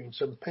suffering,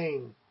 some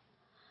pain,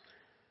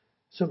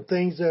 some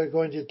things that are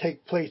going to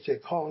take place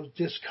that cause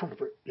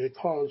discomfort, that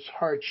cause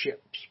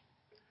hardships.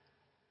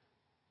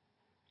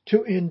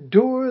 To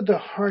endure the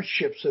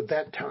hardships of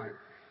that time,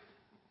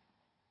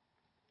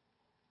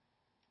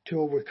 to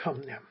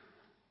overcome them.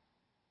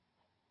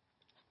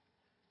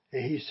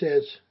 And he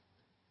says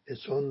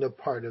it's on the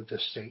part of the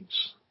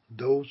saints,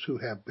 those who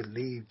have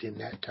believed in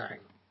that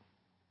time.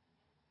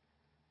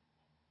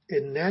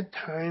 In that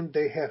time,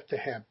 they have to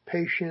have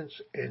patience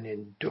and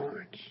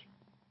endurance.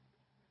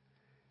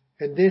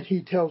 And then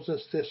he tells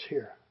us this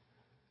here,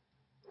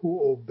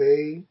 who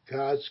obey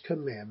God's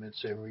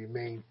commandments and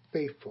remain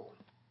faithful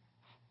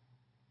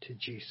to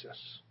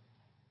Jesus.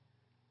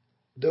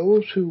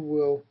 Those who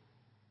will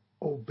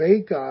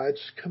obey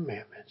God's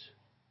commandments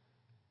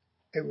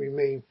and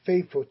remain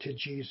faithful to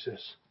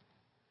Jesus.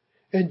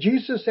 And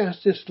Jesus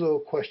asked this little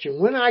question,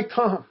 when I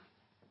come,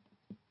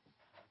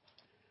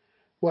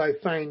 will I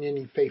find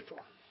any faithful?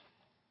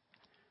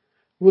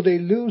 Will they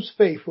lose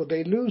faith? Will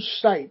they lose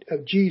sight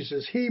of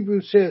Jesus?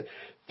 Hebrews says,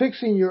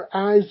 fixing your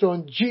eyes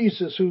on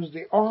Jesus, who's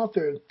the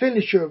author and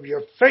finisher of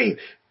your faith.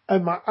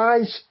 And my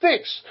eyes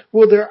fixed.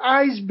 Will their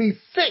eyes be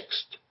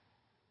fixed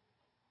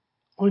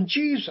on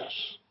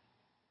Jesus?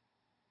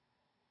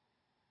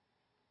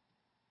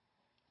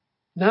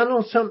 Not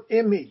on some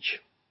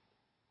image.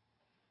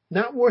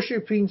 Not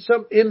worshiping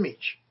some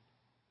image.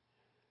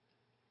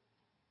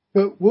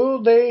 But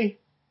will they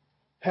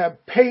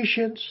have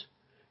patience?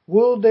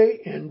 Will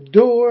they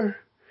endure?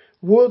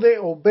 Will they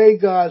obey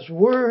God's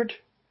word?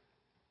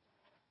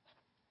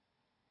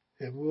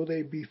 And will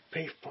they be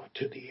faithful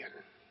to the end?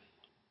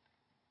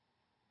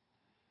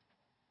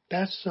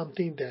 That's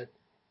something that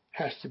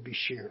has to be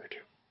shared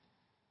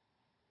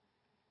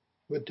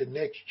with the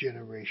next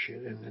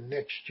generation and the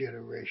next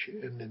generation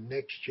and the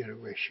next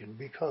generation.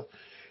 Because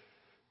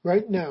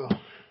right now,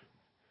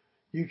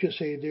 you can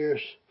say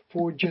there's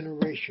 4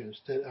 generations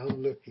that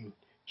I'm looking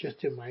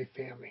just in my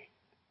family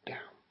down.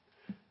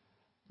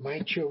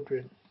 My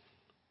children,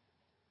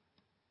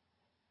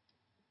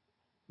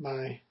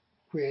 my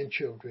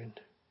grandchildren,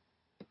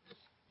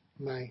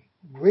 my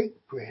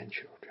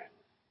great-grandchildren.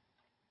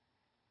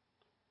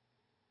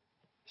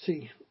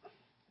 See,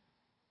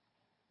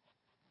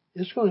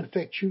 it's going to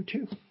affect you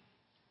too.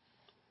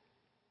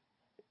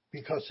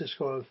 Because it's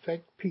going to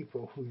affect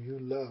people who you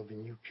love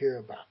and you care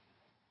about.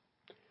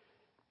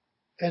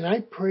 And I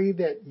pray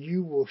that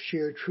you will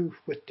share truth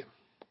with them.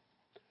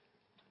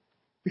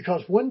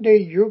 Because one day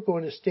you're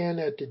going to stand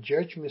at the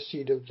judgment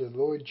seat of the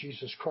Lord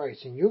Jesus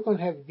Christ and you're going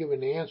to have to give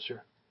an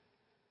answer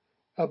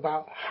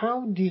about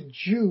how did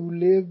you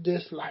live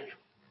this life.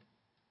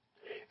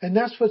 And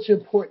that's what's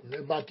important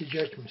about the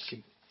judgment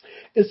seat.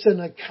 It's an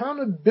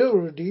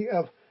accountability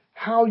of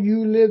how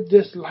you live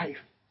this life.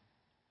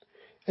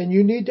 And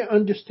you need to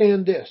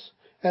understand this.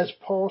 As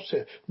Paul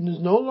said,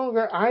 it's no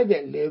longer I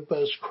that live, but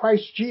it's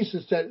Christ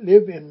Jesus that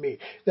live in me.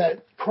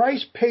 That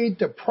Christ paid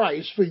the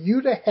price for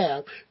you to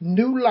have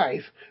new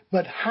life,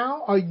 but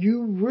how are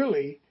you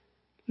really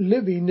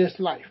living this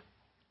life?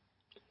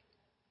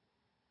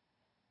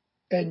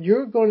 And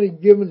you're going to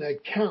give an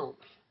account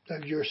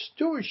of your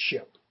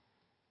stewardship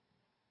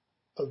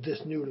of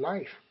this new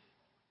life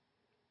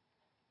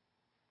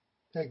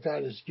that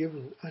God has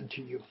given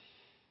unto you.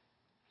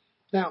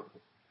 Now,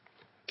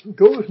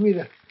 go with me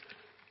to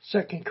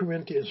 2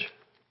 Corinthians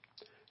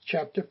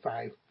chapter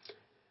 5.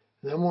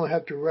 And I'm going to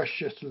have to rush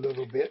just a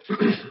little bit.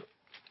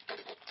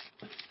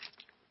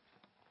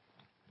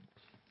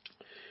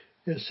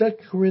 In 2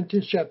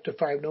 Corinthians chapter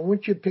 5, now I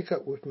want you to pick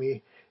up with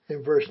me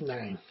in verse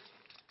 9.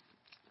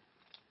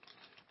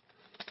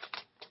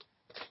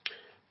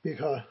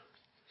 Because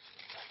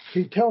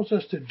he tells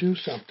us to do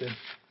something,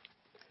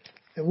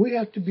 and we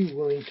have to be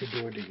willing to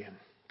do it again.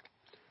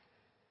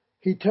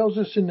 He tells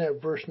us in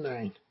that verse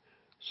 9,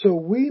 so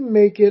we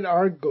make it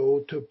our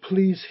goal to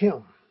please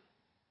him.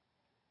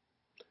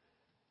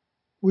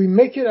 We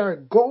make it our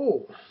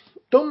goal.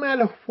 Don't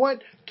matter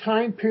what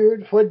time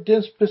period, what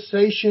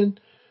dispensation,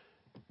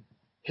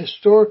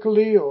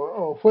 historically,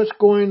 or what's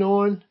going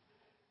on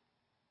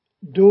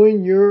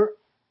during your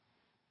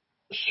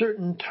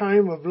certain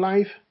time of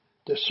life,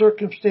 the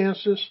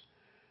circumstances,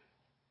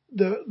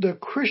 the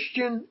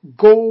Christian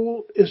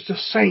goal is the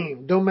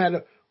same, no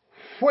matter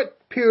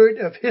what period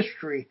of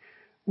history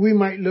we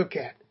might look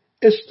at.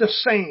 It's the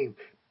same.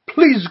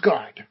 Please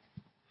God.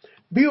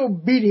 Be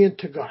obedient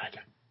to God.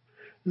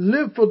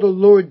 Live for the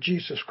Lord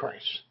Jesus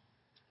Christ.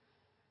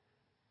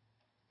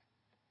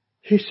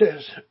 He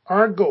says,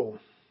 our goal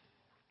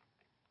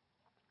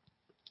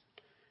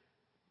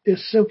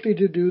is simply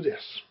to do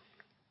this.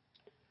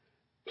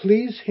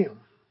 Please him.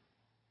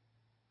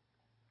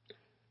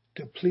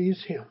 To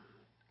please him.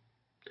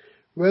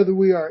 Whether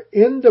we are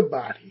in the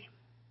body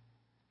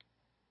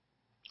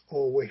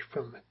or away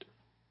from it.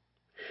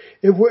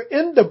 If we're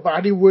in the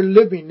body, we're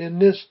living in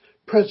this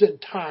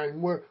present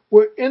time.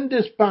 We're in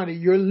this body.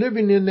 You're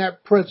living in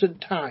that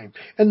present time.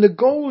 And the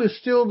goal is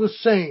still the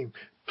same.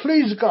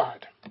 Please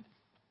God.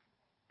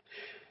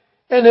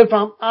 And if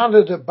I'm out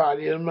of the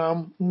body and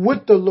I'm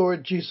with the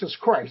Lord Jesus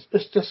Christ,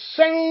 it's the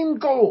same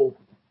goal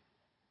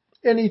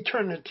in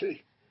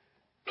eternity.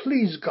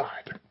 Please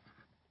God.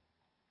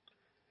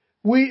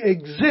 We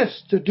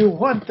exist to do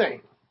one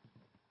thing.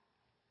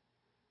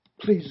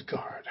 Please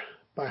God.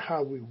 By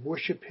how we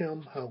worship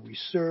Him, how we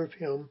serve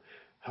Him,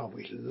 how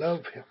we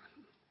love Him.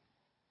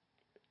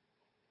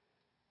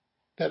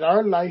 That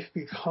our life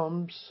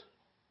becomes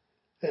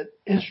an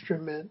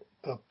instrument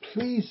of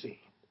pleasing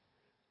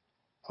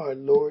our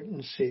Lord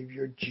and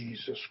Savior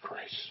Jesus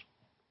Christ.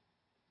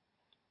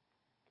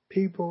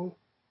 People,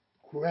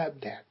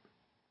 grab that.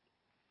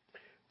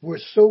 We're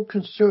so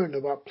concerned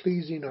about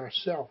pleasing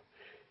ourselves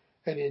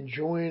and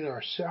enjoying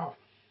ourselves.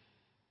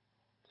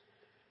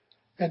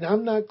 And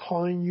I'm not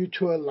calling you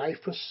to a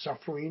life of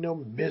suffering or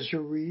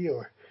misery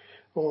or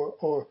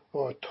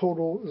a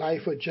total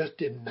life of just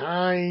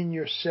denying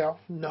yourself.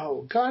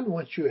 No, God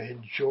wants you to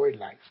enjoy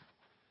life.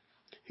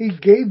 He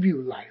gave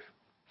you life.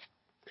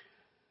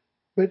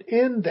 But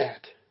in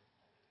that,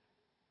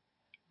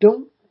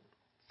 don't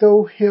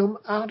throw Him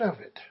out of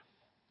it.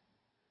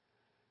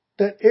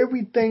 That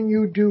everything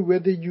you do,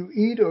 whether you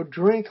eat or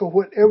drink or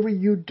whatever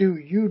you do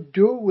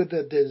it with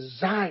a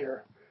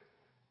desire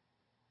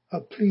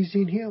of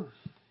pleasing Him.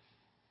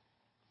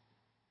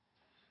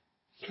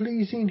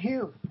 Pleasing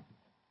Him.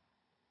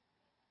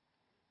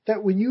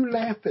 That when you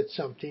laugh at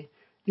something,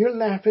 you're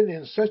laughing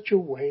in such a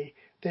way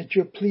that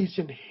you're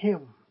pleasing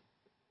Him.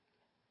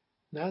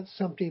 Not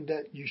something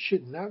that you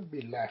should not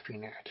be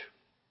laughing at.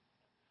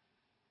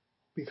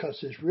 Because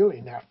it's really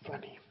not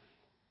funny.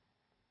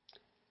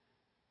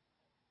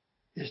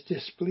 It's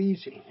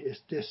displeasing.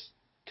 It's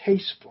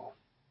distasteful.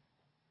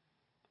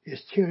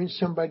 It's tearing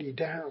somebody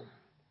down.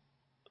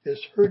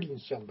 It's hurting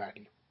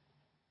somebody.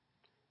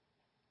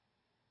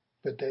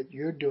 But that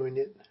you're doing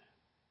it,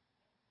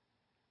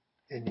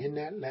 and in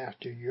that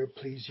laughter you're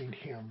pleasing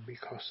Him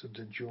because of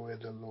the joy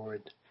of the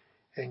Lord.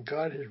 And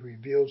God has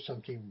revealed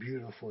something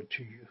beautiful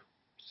to you,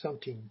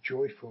 something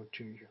joyful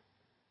to you.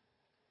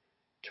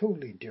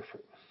 Totally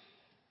different.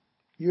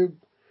 You're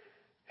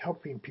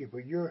helping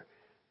people. You're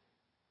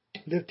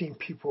lifting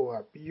people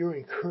up. You're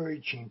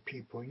encouraging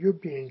people. You're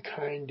being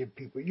kind to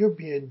people. You're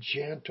being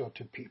gentle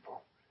to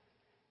people.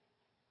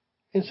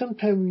 And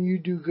sometimes when you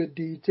do good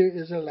deeds, there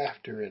is a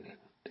laughter in it.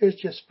 There's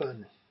just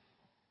fun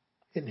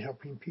in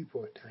helping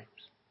people at times.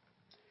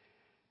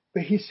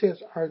 But He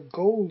says our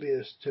goal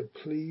is to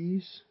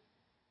please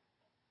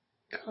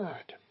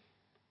God,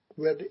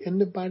 whether in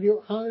the body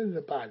or out of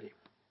the body.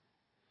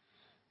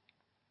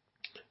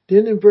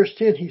 Then in verse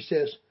 10 He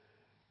says,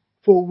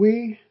 for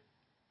we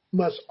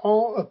must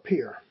all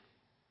appear.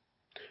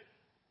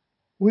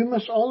 We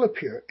must all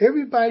appear.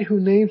 Everybody who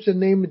names the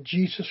name of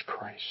Jesus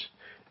Christ.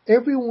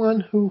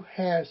 Everyone who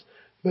has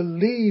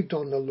believed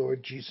on the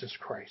Lord Jesus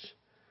Christ.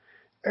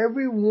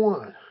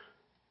 Everyone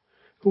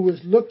who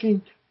is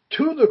looking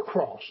to the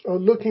cross or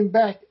looking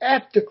back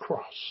at the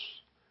cross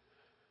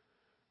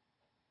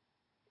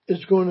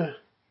is going to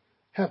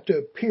have to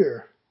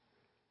appear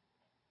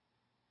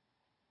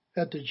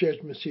at the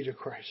judgment seat of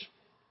Christ.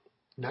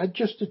 Not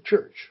just the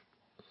church,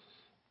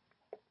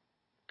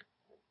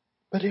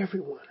 but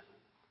everyone.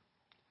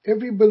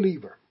 Every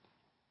believer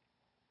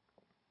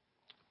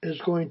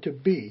is going to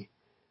be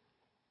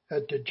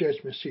at the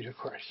judgment seat of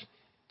Christ.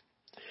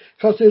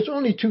 Because there's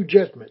only two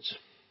judgments.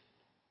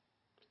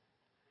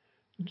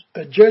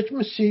 A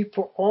judgment seat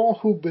for all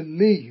who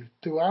believe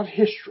throughout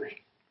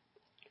history,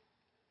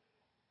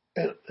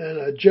 and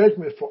a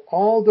judgment for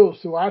all those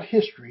throughout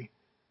history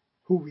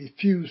who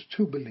refuse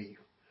to believe.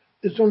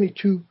 There's only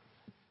two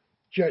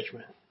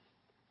judgments.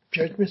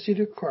 Judgment seat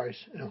of Christ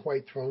and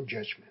white throne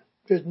judgment.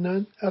 There's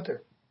none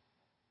other.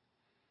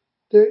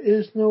 There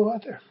is no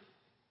other.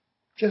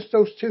 Just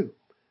those two.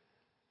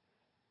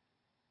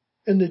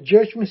 And the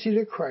judgment seat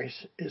of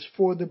Christ is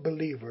for the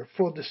believer,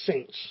 for the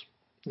saints.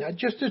 Not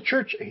just the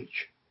church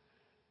age,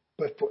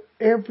 but for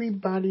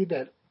everybody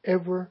that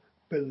ever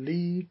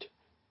believed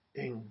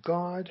in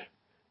God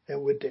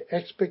and with the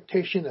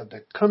expectation of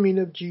the coming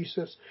of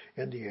Jesus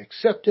and the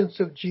acceptance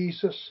of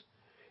Jesus,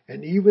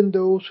 and even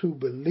those who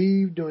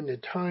believed during the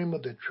time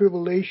of the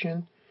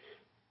tribulation.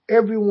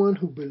 Everyone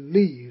who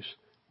believes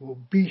will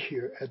be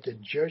here at the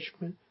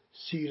judgment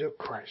seat of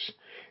Christ.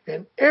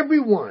 And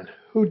everyone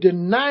who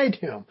denied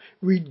Him,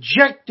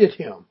 rejected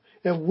Him,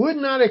 and would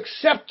not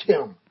accept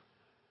Him,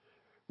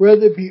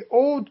 whether it be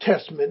Old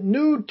Testament,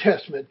 New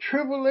Testament,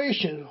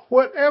 tribulation,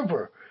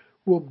 whatever,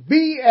 will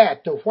be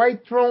at the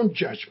white throne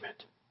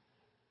judgment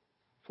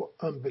for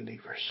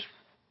unbelievers.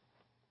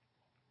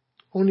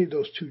 Only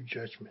those two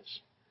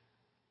judgments.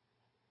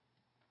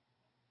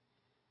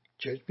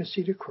 Judgment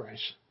seat of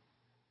Christ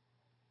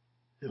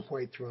and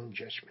white throne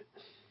judgment.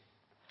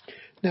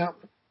 Now,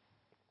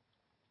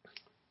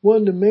 one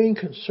of the main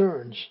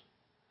concerns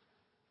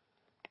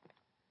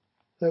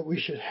that we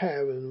should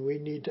have and we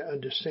need to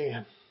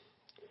understand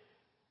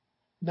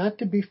not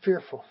to be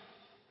fearful.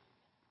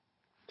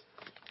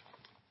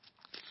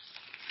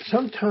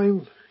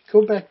 Sometime,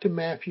 go back to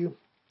Matthew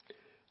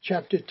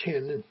chapter 10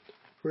 and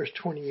verse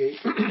 28.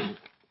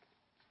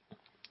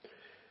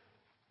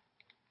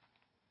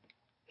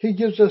 He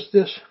gives us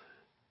this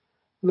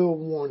little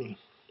warning.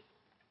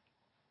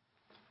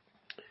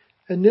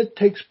 And it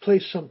takes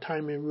place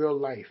sometime in real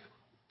life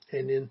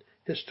and in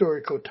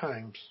historical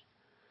times.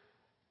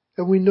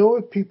 And we know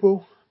of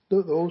people,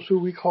 those who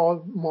we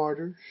call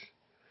martyrs.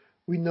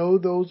 We know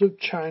those of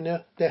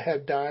China that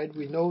have died.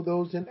 We know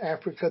those in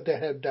Africa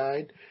that have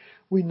died.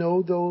 We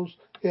know those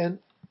in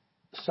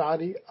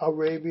Saudi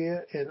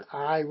Arabia and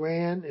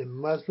Iran and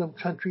Muslim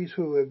countries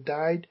who have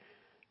died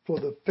for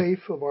the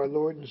faith of our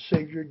Lord and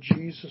Savior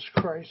Jesus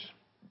Christ.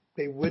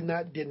 They would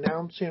not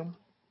denounce him.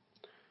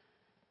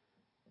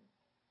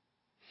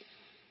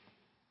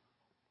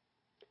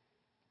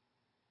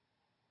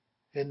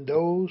 And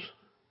those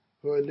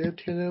who have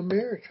lived in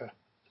America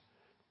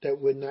that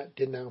would not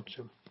denounce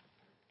him,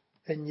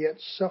 and yet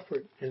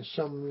suffered in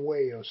some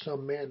way or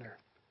some manner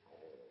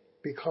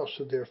because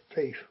of their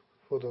faith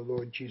for the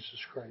Lord Jesus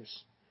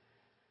Christ.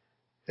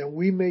 And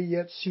we may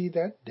yet see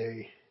that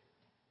day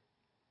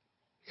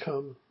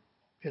come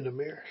in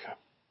America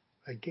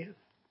again.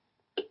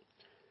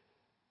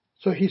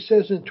 So he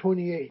says in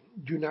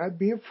 28, do not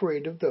be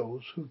afraid of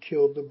those who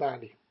kill the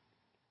body,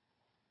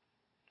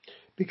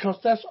 because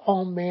that's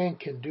all man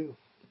can do.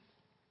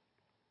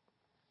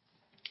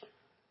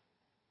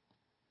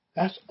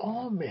 That's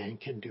all man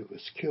can do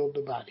is kill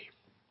the body.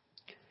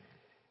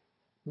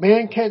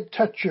 Man can't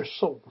touch your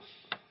soul.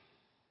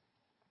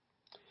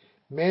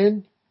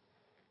 Man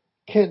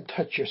can't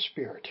touch your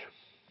spirit.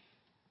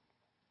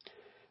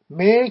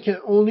 Man can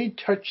only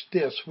touch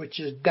this which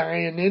is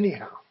dying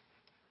anyhow,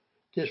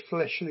 this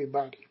fleshly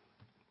body.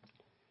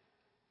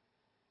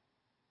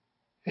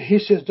 And he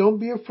says, don't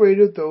be afraid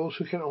of those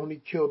who can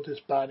only kill this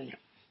body.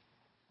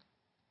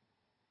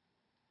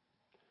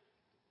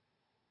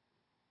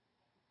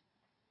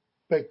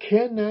 But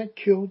cannot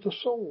kill the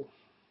soul.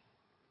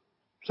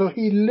 So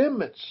he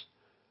limits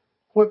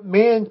what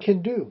man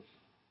can do.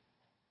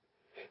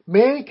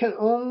 Man can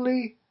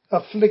only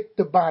afflict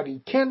the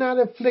body, cannot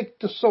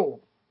afflict the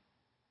soul.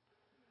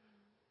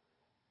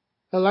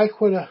 I like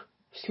what a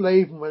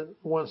slave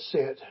once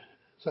said,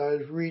 as I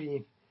was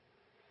reading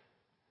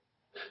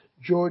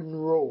Jordan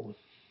Rowe,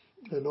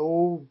 an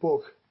old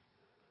book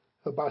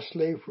about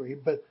slavery,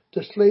 but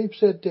the slave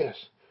said this,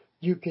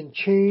 you can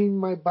chain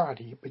my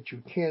body, but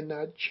you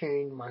cannot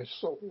chain my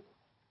soul.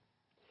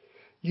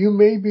 You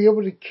may be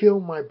able to kill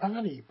my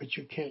body, but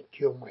you can't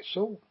kill my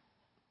soul.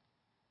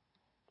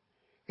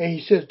 And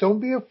he says,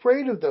 don't be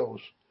afraid of those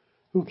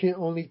who can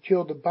only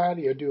kill the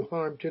body or do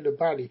harm to the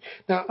body.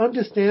 Now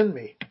understand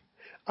me.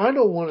 I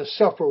don't want to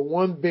suffer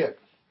one bit.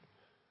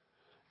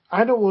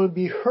 I don't want to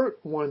be hurt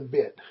one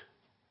bit.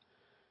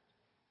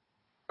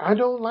 I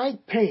don't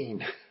like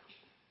pain.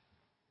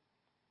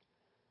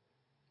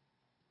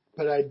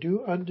 But I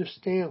do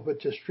understand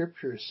what the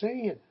scripture is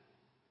saying.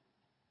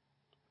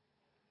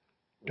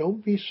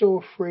 Don't be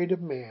so afraid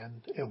of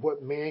man and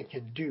what man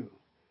can do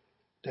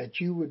that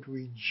you would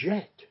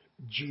reject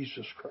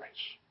Jesus Christ.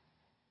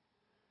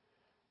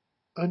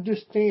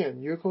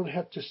 Understand, you're going to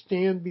have to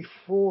stand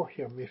before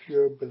him if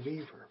you're a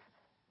believer.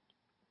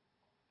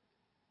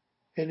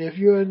 And if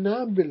you're a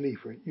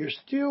non-believer, you're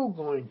still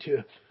going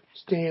to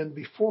stand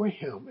before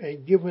him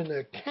and give an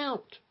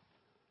account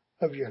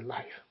of your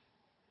life.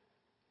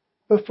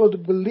 But for the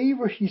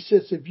believer, he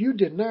says, if you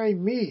deny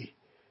me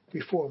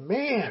before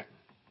man,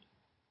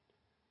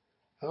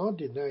 I'll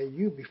deny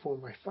you before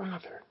my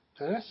Father.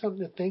 Now that's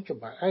something to think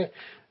about. I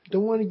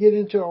don't want to get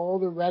into all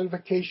the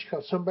ratification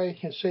because somebody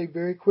can say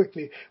very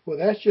quickly, well,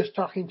 that's just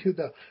talking to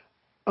the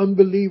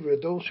unbeliever,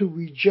 those who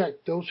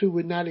reject, those who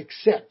would not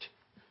accept.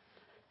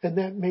 And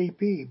that may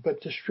be,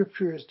 but the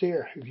scripture is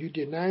there. If you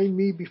deny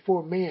me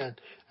before man,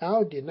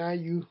 I'll deny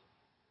you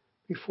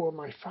before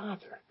my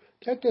Father.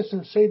 That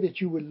doesn't say that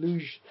you would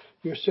lose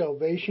your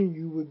salvation,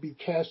 you would be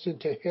cast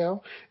into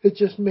hell. It's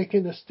just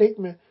making a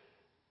statement.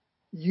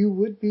 You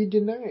would be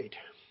denied.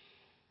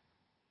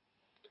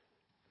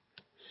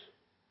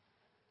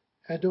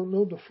 I don't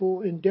know the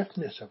full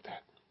in-depthness of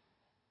that.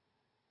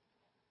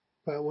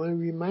 But I want to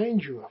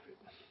remind you of it.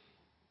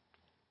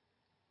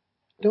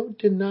 Don't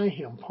deny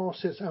him. Paul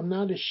says, I'm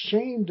not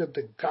ashamed of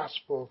the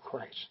gospel of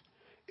Christ.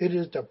 It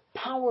is the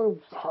power of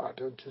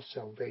God unto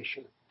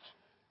salvation.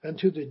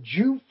 Unto the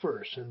Jew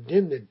first and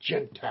then the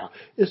Gentile.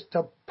 It's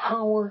the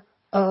power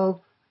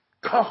of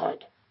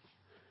God.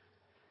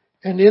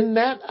 And in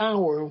that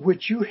hour in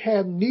which you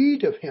have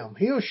need of him,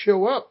 he'll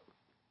show up.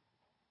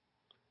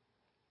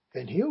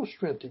 And he'll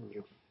strengthen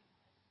you.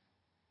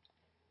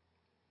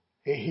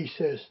 And he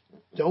says,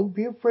 don't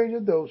be afraid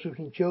of those who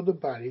can kill the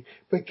body,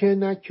 but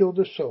cannot kill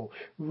the soul.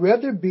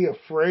 Rather be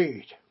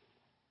afraid.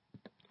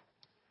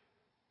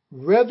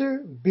 Rather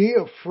be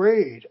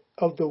afraid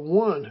of the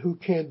one who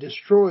can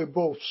destroy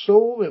both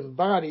soul and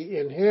body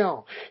in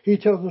hell. He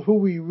tells us who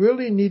we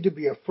really need to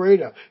be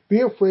afraid of.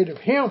 Be afraid of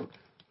him.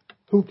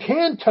 who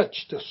can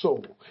touch the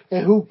soul,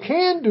 and who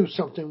can do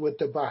something with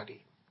the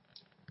body.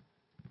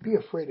 Be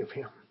afraid of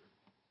him.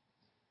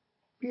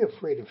 Be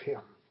afraid of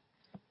him.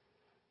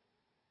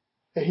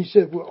 And he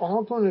said, we're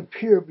all going to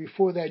appear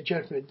before that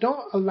judgment.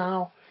 Don't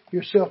allow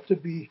yourself to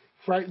be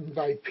frightened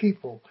by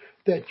people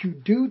that you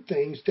do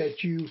things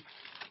that you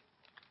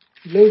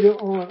later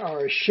on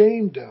are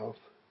ashamed of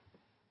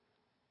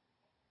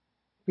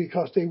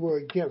because they were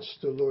against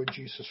the Lord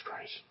Jesus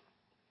Christ.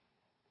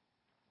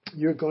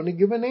 You're going to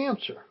give an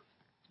answer.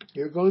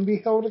 You're going to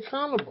be held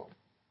accountable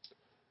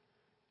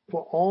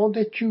for all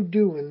that you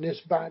do in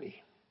this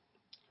body.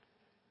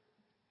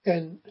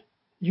 And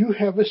you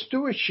have a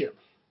stewardship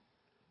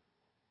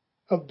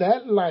of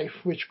that life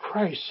which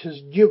Christ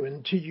has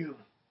given to you.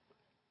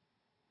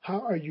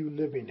 How are you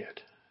living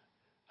it?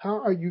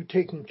 How are you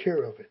taking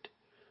care of it?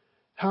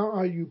 How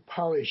are you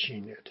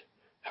polishing it?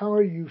 How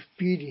are you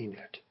feeding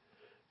it?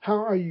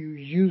 How are you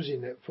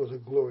using it for the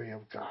glory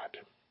of God?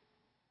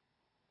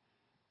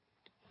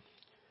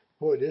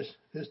 Boy,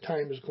 this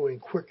time is going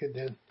quicker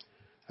than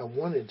I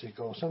wanted to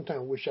go. Sometimes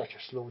I wish I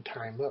could slow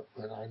time up,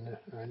 but I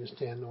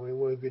understand the only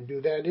one who can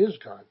do that is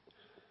God.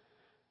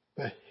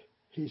 But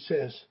he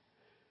says,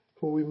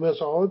 for we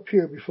must all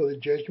appear before the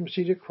judgment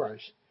seat of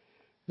Christ.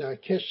 Now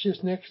catch this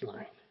next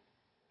line.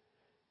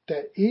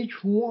 That each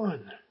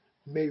one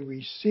may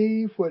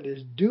receive what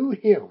is due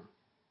him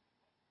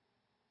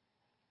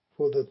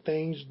for the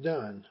things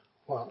done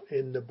while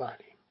in the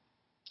body.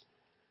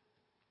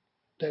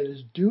 That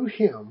is due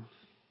him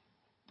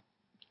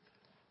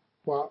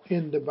while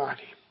in the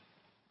body.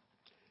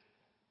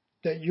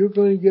 That you're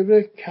going to give an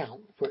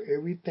account for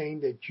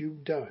everything that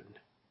you've done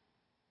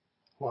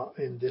while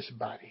in this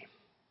body,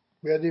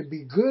 whether it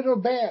be good or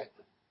bad.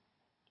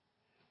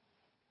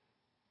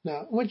 Now,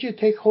 I want you to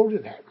take hold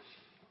of that.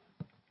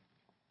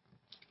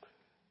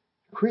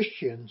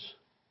 Christians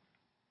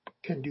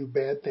can do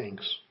bad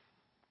things.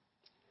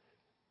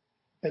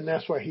 And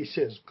that's why he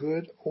says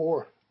good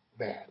or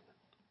bad.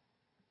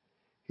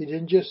 He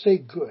didn't just say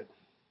good.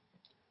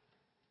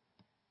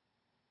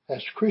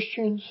 As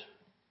Christians,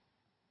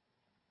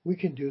 we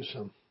can do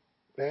some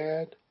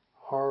bad,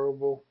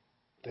 horrible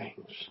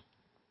things.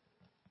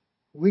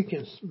 We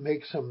can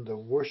make some of the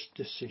worst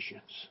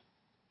decisions.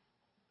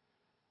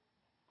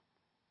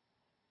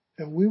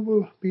 And we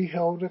will be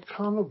held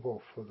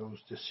accountable for those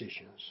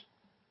decisions.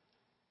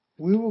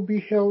 We will be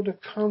held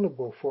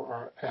accountable for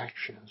our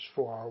actions,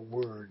 for our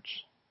words.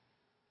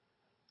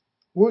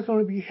 We're going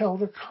to be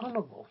held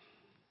accountable.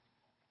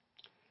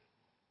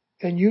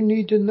 And you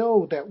need to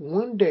know that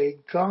one day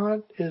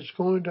God is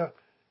going to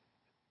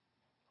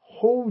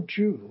hold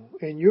you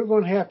and you're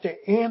going to have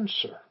to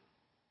answer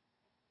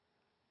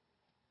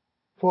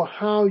for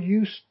how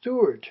you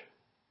steward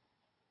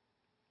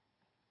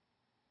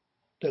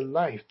the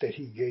life that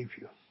he gave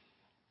you.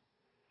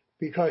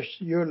 Because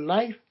your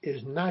life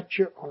is not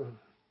your own.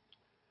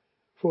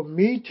 For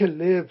me to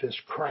live is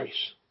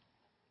Christ,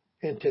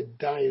 and to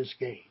die is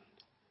gain.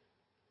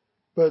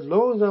 But as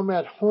long as I'm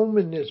at home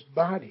in this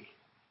body,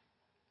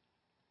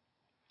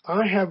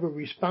 I have a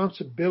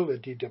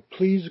responsibility to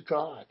please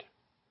God,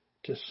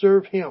 to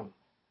serve him.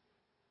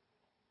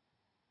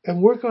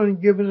 And we're going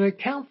to give an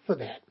account for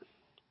that.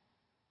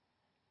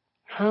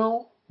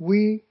 How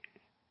we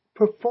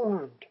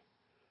performed,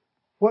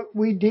 what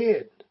we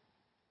did,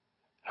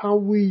 how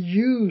we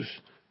used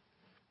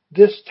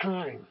this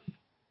time,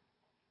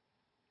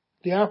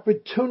 the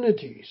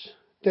opportunities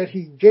that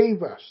he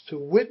gave us to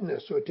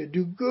witness or to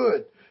do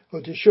good or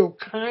to show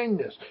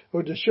kindness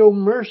or to show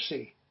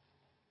mercy.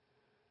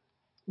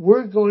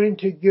 We're going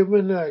to give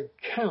an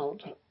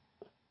account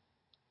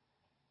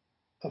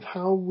of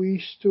how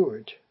we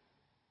steward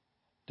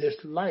this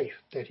life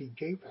that he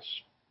gave us.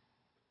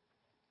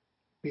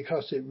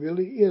 Because it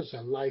really is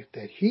a life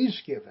that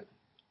he's given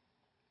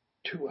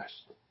to us.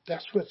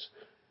 That's what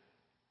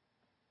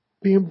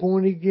being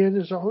born again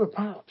is all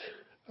about.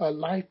 A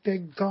life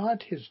that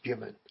God has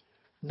given.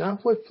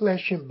 Not what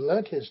flesh and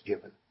blood has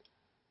given,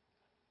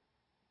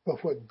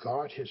 but what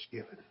God has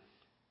given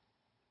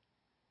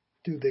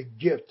through the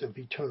gift of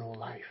eternal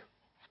life.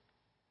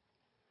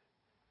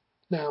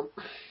 Now,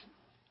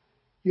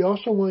 you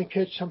also want to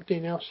catch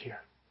something else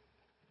here.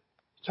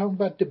 Talk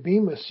about the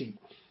bema seat.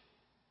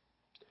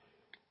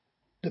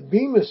 The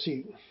bema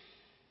seat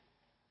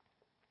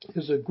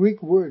is a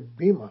Greek word,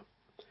 bema,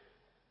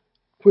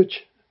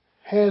 which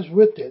has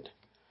with it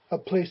a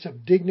place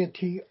of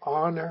dignity,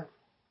 honor,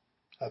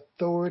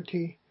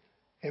 authority,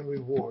 and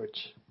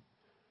rewards.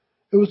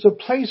 It was a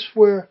place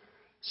where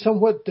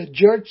somewhat the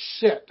judge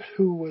sat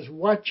who was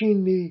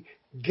watching the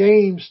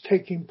games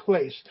taking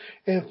place.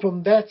 And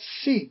from that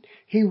seat,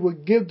 he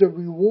would give the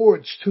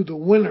rewards to the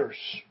winners.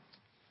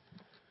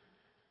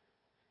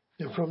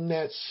 And from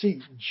that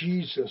seat,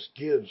 Jesus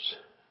gives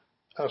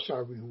us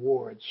our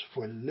rewards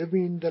for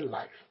living the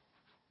life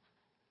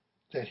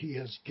that he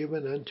has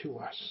given unto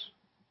us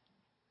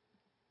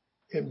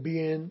and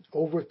being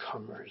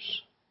overcomers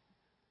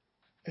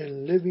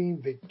and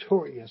living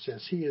victorious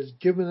as he has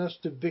given us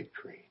the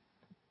victory.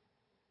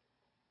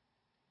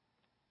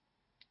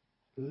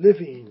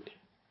 Living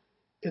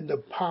in the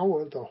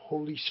power of the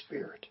Holy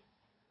Spirit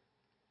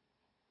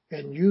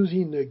and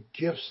using the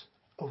gifts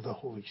of the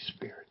Holy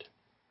Spirit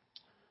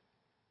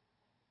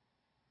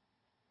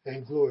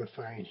and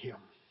glorifying Him.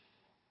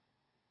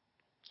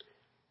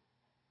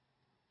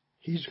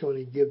 He's going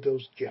to give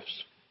those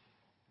gifts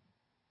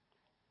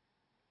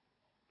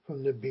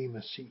from the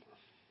Bema seat.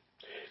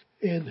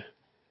 In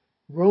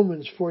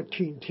Romans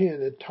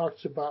 14:10, it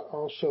talks about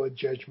also a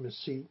judgment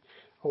seat,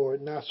 or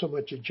not so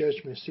much a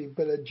judgment seat,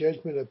 but a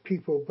judgment of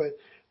people. But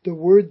the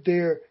word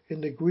there in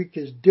the Greek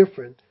is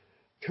different,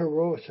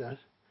 karosa,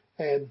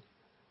 and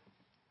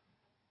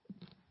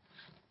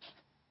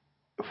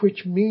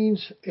which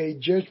means a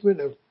judgment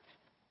of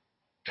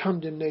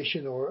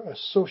condemnation or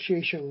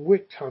association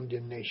with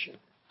condemnation.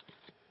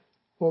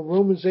 Well,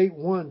 Romans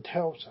 8:1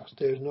 tells us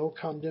there is no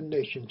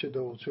condemnation to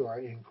those who are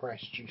in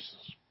Christ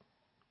Jesus.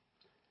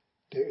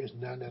 There is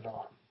none at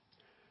all.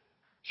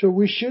 So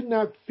we should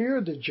not fear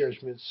the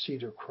judgment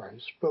seat of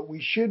Christ, but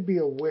we should be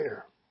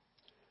aware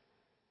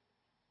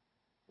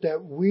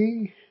that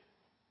we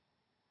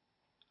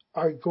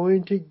are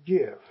going to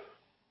give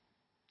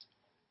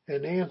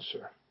an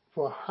answer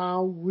for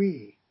how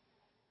we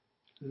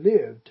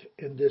lived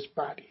in this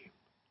body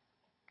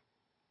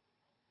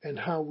and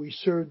how we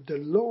served the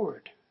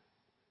Lord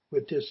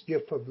with this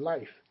gift of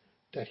life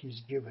that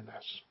He's given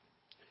us.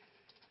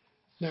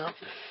 Now,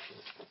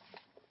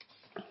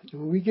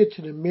 when we get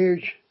to the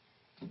marriage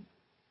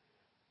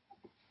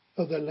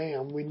of the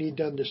Lamb, we need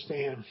to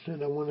understand,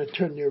 and I want to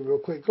turn there real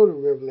quick. Go to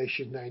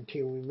Revelation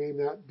 19. We may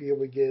not be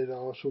able to get it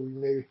all, so we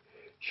may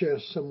share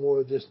some more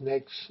of this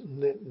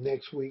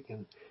next week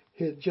and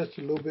hear just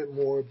a little bit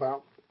more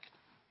about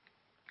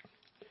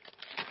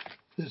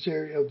this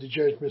area of the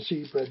judgment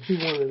seat, but I do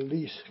want to at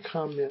least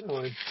comment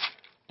on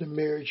the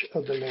marriage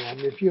of the Lamb.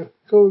 If you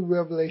go to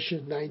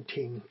Revelation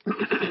 19,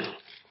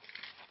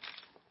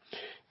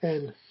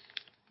 and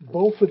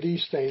both of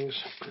these things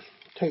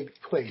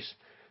take place,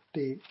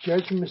 the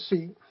judgment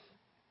seat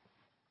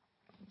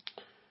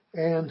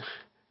and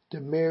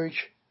the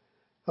marriage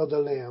of the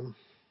Lamb,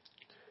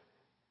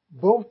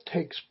 both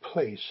takes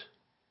place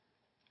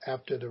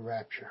after the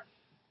rapture.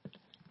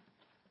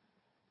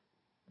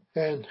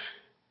 And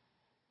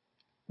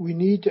we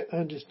need to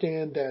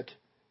understand that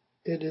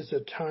it is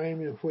a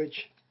time in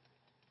which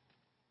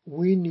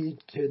we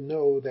need to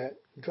know that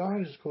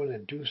God is going to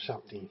do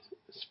something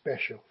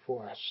special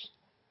for us.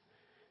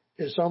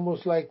 It's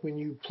almost like when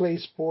you play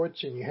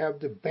sports and you have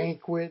the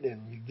banquet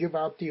and you give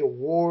out the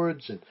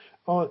awards and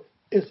all.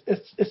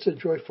 It's a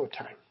joyful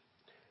time.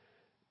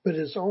 But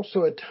it's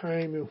also a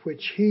time in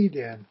which He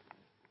then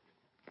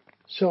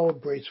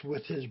celebrates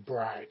with His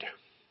bride.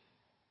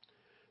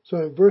 So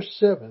in verse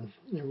 7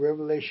 in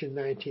Revelation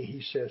 19,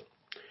 He says,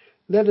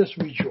 "Let us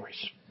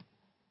rejoice.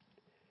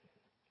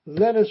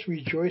 Let us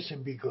rejoice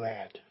and be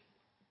glad,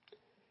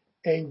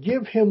 and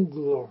give Him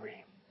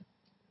glory,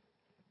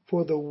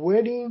 for the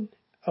wedding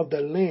of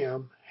the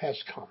Lamb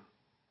has come."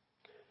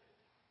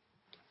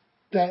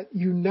 That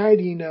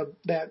uniting of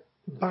that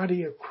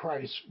body of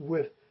Christ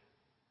with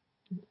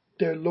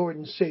their Lord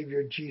and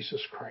Savior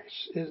Jesus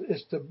Christ.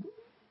 It's the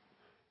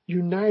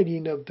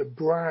uniting of the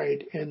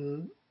bride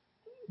and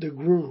the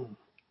groom.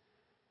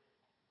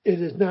 It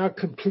is now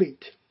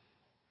complete.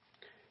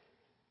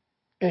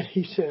 And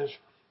He says,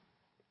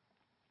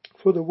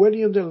 "For the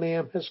wedding of the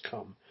Lamb has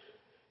come,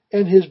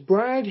 and His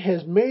bride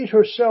has made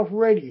herself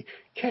ready."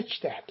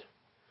 Catch that.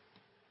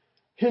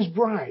 His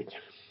bride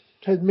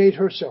has made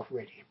herself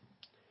ready.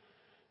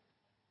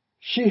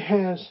 She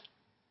has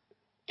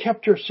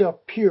kept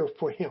herself pure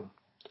for Him.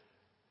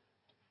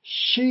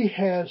 She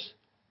has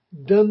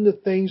done the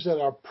things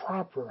that are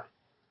proper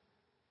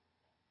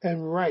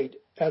and right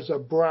as a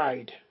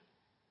bride.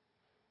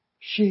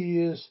 She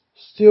is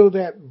still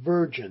that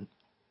virgin.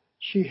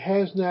 She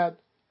has not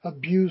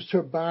abused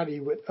her body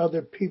with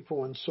other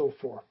people and so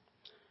forth.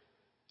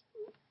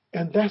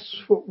 And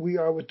that's what we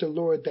are with the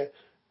Lord, that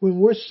when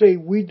we're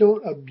saved, we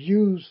don't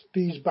abuse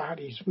these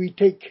bodies. We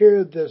take care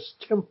of this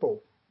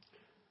temple.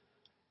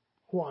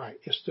 Why?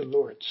 It's the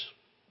Lord's.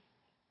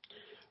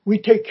 We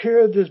take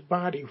care of this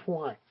body.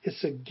 Why?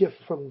 It's a gift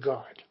from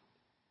God.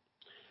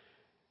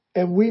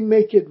 And we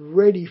make it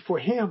ready for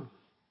Him.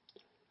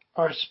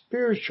 Our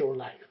spiritual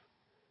life,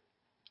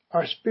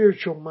 our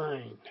spiritual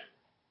mind.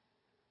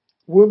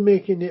 We're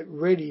making it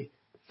ready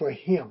for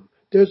Him.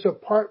 There's a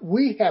part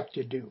we have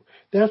to do.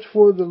 That's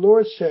where the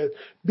Lord said,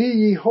 "Be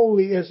ye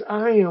holy as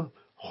I am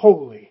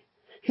holy."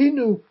 He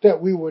knew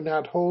that we were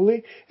not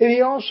holy, and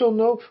He also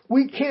knew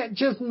we can't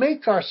just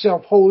make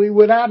ourselves holy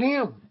without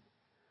Him.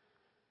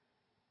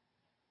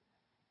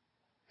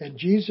 And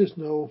Jesus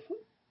knows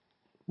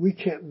we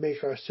can't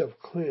make ourselves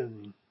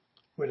clean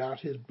without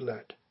His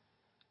blood,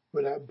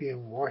 without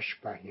being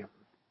washed by Him.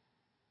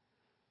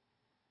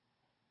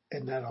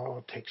 And that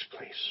all takes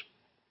place.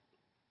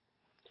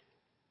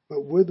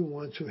 But we're the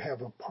ones who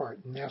have a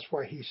part, and that's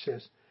why He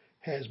says,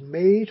 has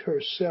made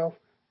herself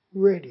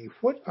ready.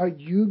 What are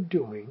you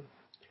doing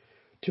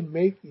to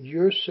make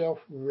yourself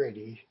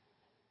ready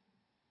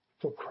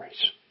for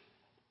Christ?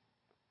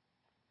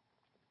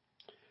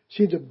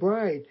 See, the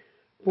bride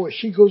boy,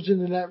 she goes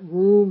into that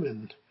room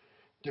and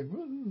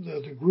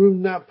the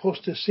groom not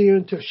supposed to see her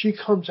until she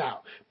comes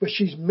out. But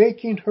she's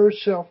making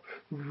herself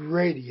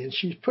ready and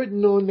she's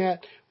putting on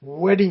that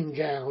wedding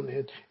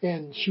gown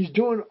and she's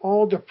doing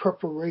all the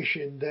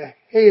preparation, the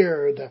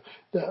hair,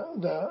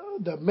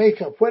 the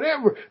makeup,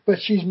 whatever. But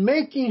she's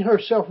making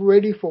herself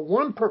ready for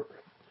one purpose,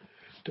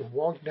 to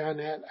walk down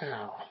that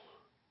aisle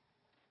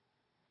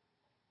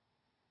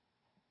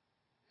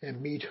and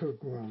meet her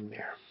groom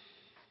there.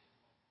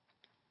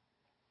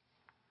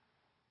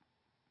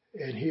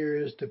 And here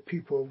is the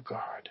people of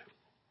God.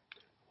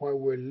 While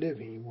we're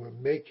living, we're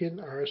making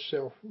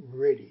ourselves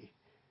ready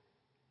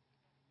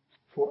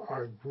for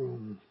our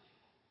groom,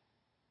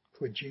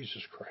 for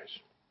Jesus Christ.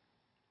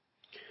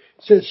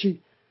 It says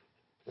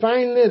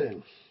fine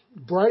linen,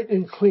 bright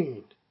and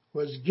clean,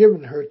 was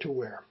given her to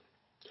wear.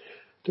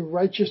 The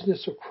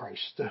righteousness of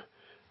Christ,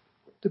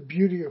 the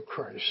beauty of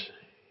Christ.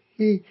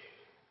 He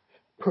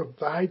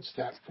provides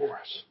that for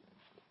us.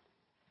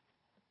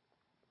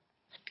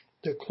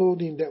 The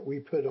clothing that we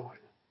put on.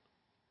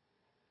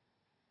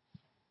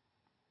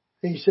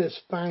 And he says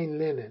fine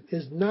linen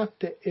is not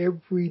the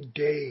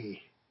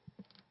everyday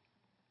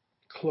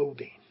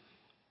clothing.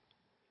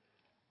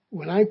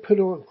 When I put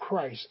on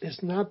Christ,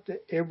 it's not the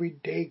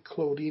everyday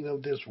clothing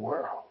of this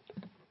world.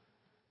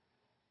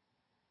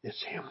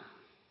 It's Him.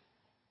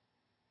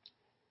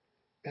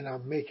 And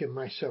I'm making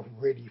myself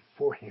ready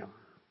for Him.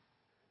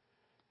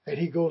 And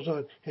he goes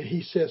on and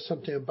he says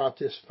something about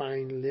this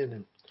fine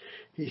linen.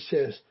 He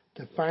says,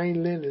 the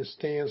fine linen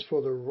stands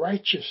for the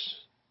righteous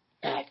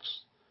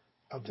acts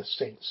of the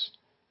saints.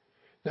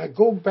 Now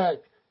go back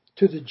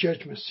to the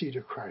judgment seat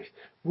of Christ.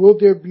 Will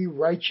there be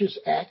righteous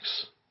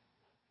acts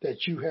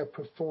that you have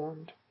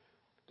performed,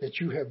 that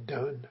you have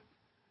done,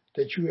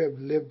 that you have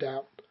lived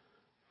out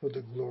for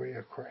the glory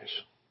of Christ?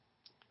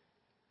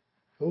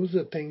 Those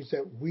are things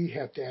that we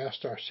have to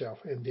ask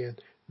ourselves and then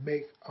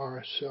make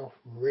ourselves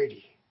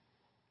ready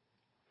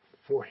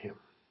for Him.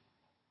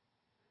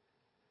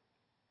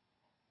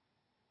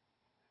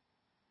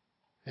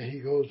 And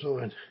he goes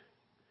on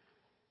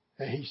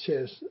and he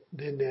says,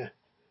 then the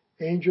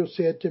angel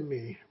said to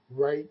me,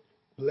 write,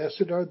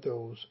 blessed are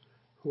those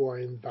who are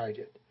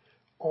invited.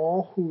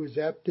 All who is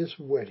at this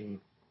wedding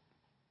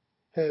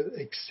have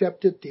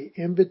accepted the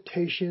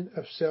invitation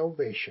of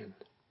salvation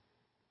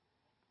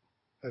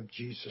of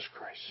Jesus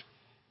Christ.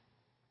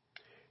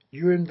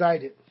 You're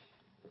invited.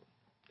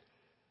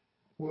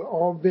 We've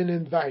all been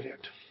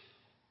invited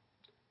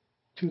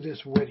to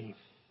this wedding.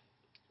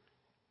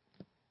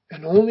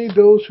 And only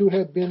those who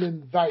have been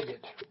invited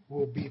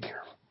will be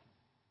there.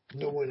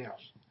 No one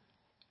else.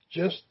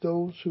 Just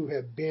those who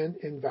have been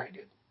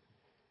invited.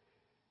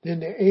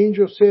 Then the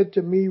angel said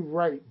to me,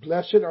 write,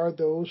 blessed are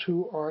those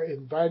who are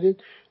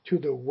invited to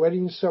the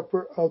wedding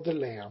supper of the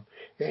Lamb.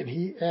 And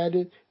he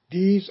added,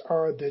 these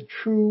are the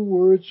true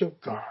words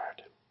of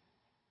God.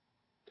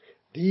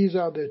 These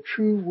are the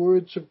true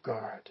words of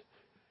God.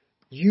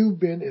 You've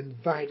been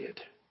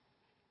invited.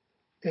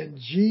 And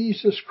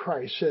Jesus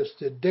Christ says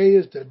today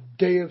is the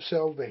day of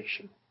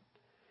salvation.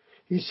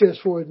 He says,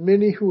 for as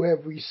many who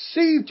have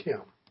received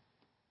Him,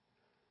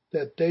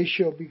 that they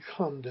shall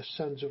become the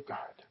sons of God.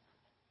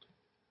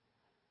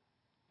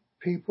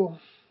 People,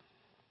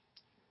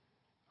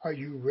 are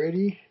you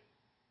ready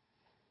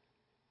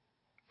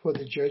for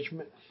the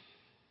judgment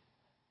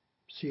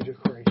seat of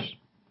Christ?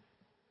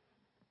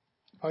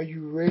 Are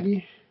you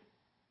ready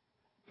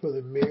for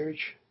the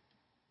marriage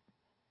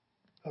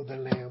of the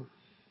Lamb?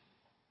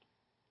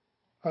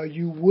 Are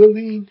you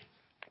willing,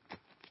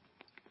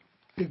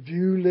 if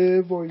you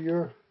live or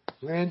your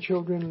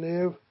grandchildren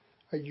live,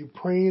 are you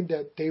praying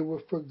that they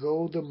will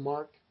forgo the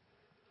mark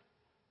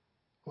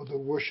or the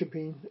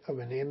worshiping of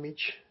an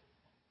image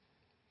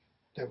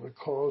that would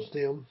cause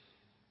them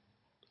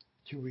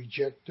to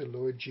reject the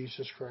Lord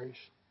Jesus Christ?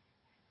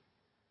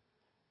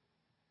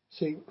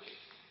 See,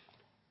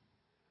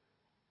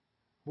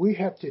 we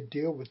have to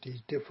deal with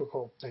these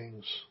difficult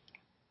things.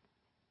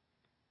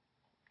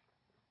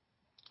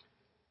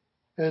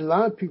 And a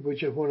lot of people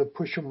just want to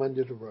push them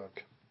under the rug.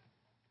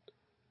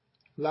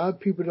 A lot of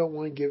people don't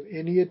want to give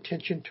any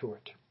attention to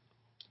it.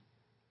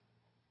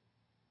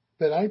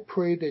 But I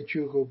pray that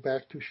you'll go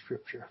back to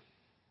Scripture.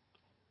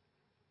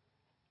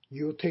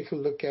 You'll take a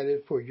look at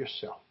it for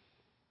yourself.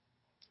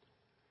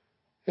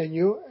 And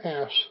you'll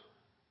ask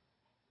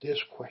this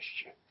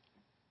question.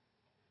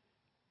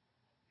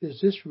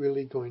 Is this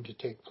really going to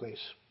take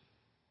place?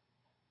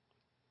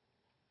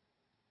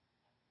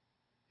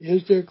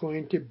 Is there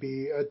going to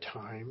be a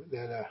time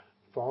that a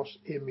false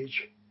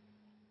image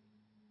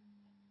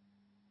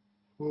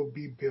will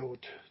be built,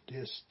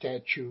 this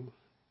statue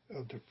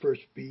of the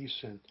first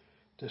beast, and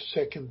the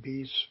second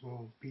beast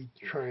will be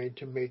trying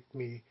to make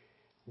me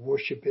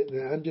worship it?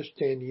 And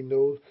understanding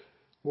those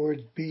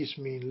words beast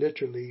mean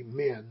literally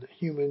men,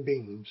 human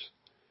beings,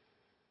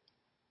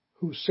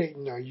 who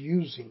Satan are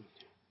using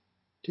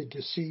to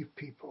deceive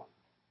people.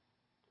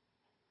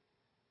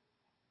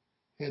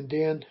 And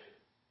then,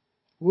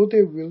 will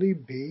there really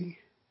be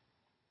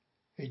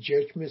a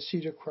judgment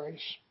seat of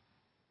Christ?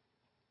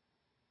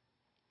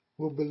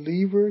 Will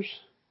believers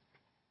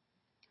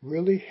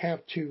really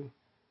have to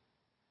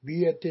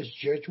be at this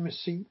judgment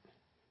seat?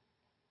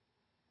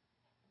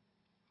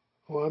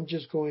 Or I'm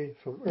just going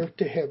from earth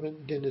to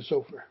heaven, then it's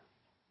over.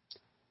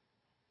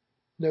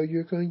 No,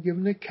 you're going to give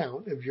an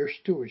account of your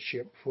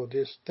stewardship for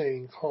this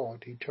thing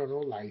called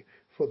eternal life,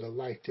 for the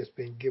life that's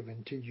been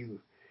given to you,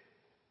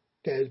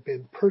 that has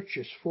been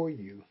purchased for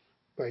you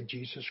by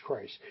Jesus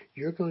Christ.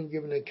 You're going to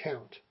give an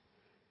account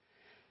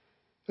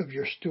of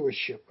your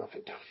stewardship of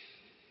it.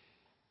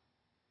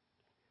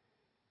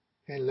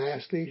 And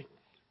lastly,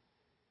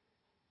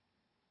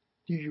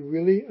 do you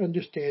really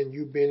understand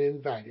you've been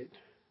invited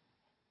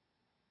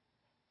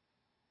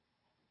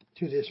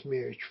to this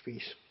marriage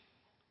feast,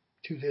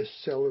 to this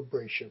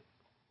celebration,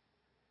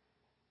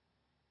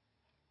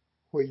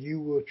 where you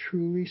will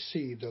truly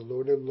see the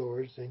Lord of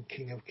Lords and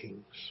King of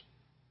Kings?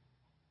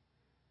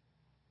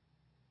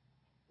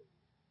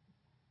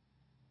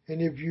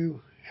 And if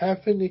you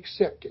haven't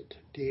accepted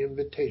the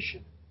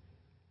invitation,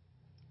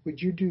 would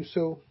you do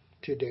so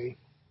today?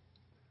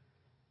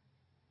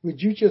 Would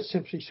you just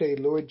simply say,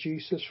 Lord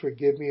Jesus,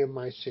 forgive me of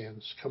my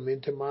sins, come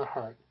into my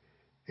heart,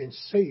 and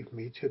save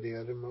me to the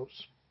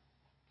uttermost?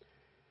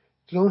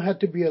 It don't have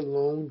to be a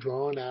long,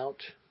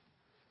 drawn-out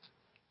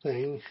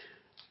thing,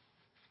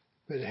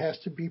 but it has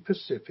to be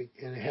specific,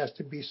 and it has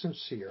to be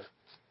sincere.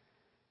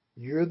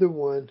 You're the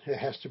one that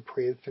has to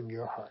pray it from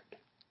your heart.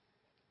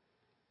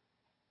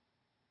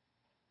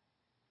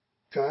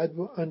 God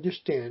will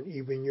understand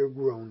even your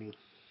groaning,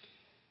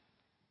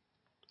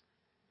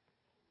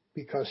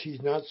 because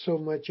he's not so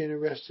much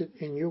interested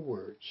in your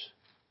words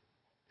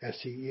as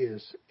he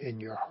is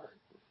in your heart.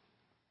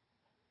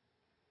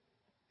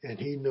 And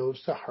he knows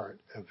the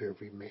heart of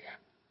every man.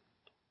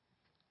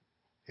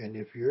 And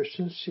if you're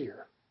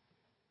sincere,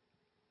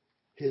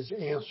 his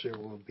answer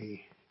will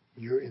be,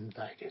 you're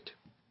invited.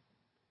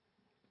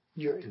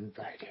 You're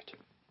invited.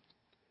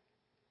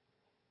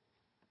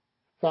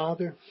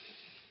 Father,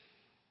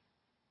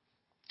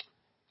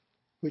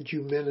 would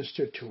you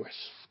minister to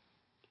us?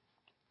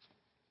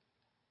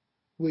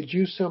 Would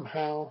you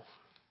somehow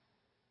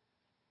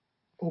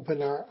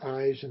open our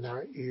eyes and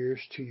our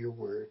ears to your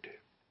word?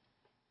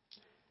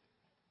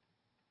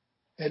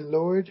 And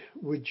Lord,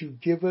 would you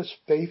give us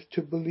faith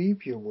to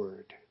believe your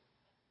word?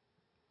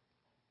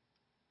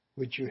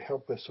 Would you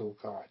help us, O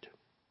God,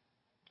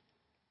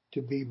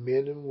 to be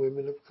men and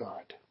women of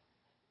God,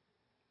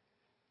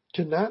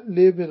 to not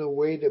live in a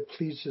way that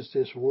pleases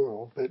this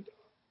world, but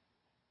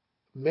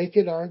make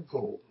it our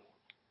goal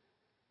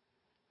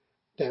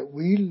that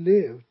we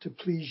live to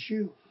please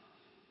you.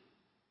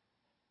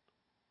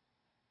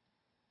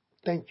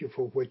 Thank you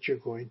for what you're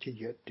going to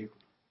yet do.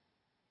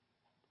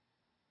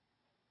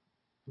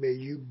 May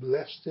you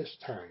bless this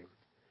time,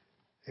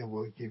 and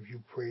we'll give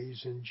you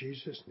praise in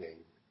Jesus'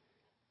 name.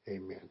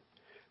 Amen.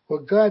 Well,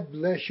 God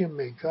bless you.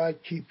 May God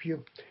keep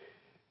you.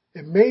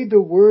 And may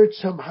the word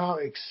somehow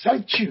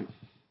excite you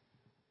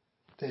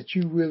that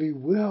you really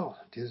will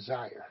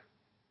desire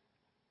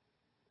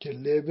to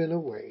live in a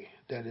way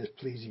that is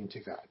pleasing to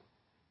God.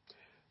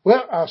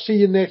 Well, I'll see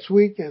you next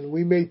week, and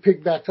we may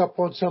pick back up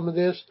on some of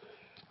this.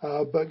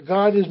 But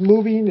God is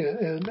moving,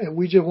 and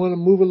we just want to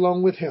move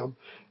along with him.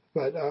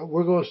 But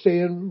we're going to stay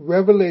in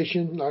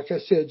Revelation, like I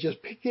said,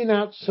 just picking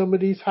out some of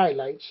these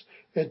highlights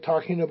and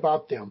talking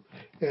about them.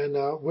 And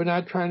we're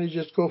not trying to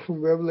just go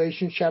from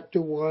Revelation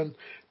chapter 1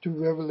 to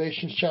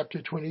Revelation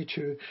chapter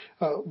 22.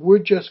 We're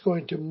just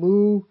going to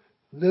move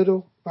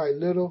little by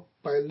little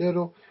by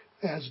little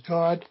as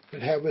God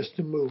would have us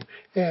to move.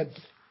 And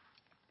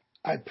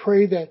I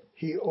pray that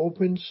he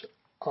opens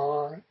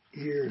our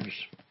ears,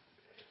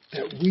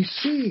 that we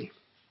see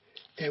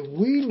and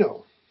we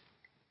know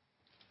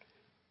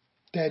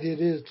that it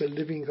is the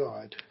living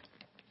God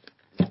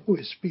who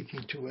is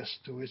speaking to us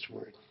through his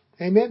word.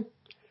 Amen.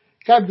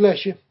 God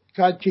bless you.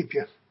 God keep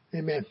you.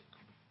 Amen.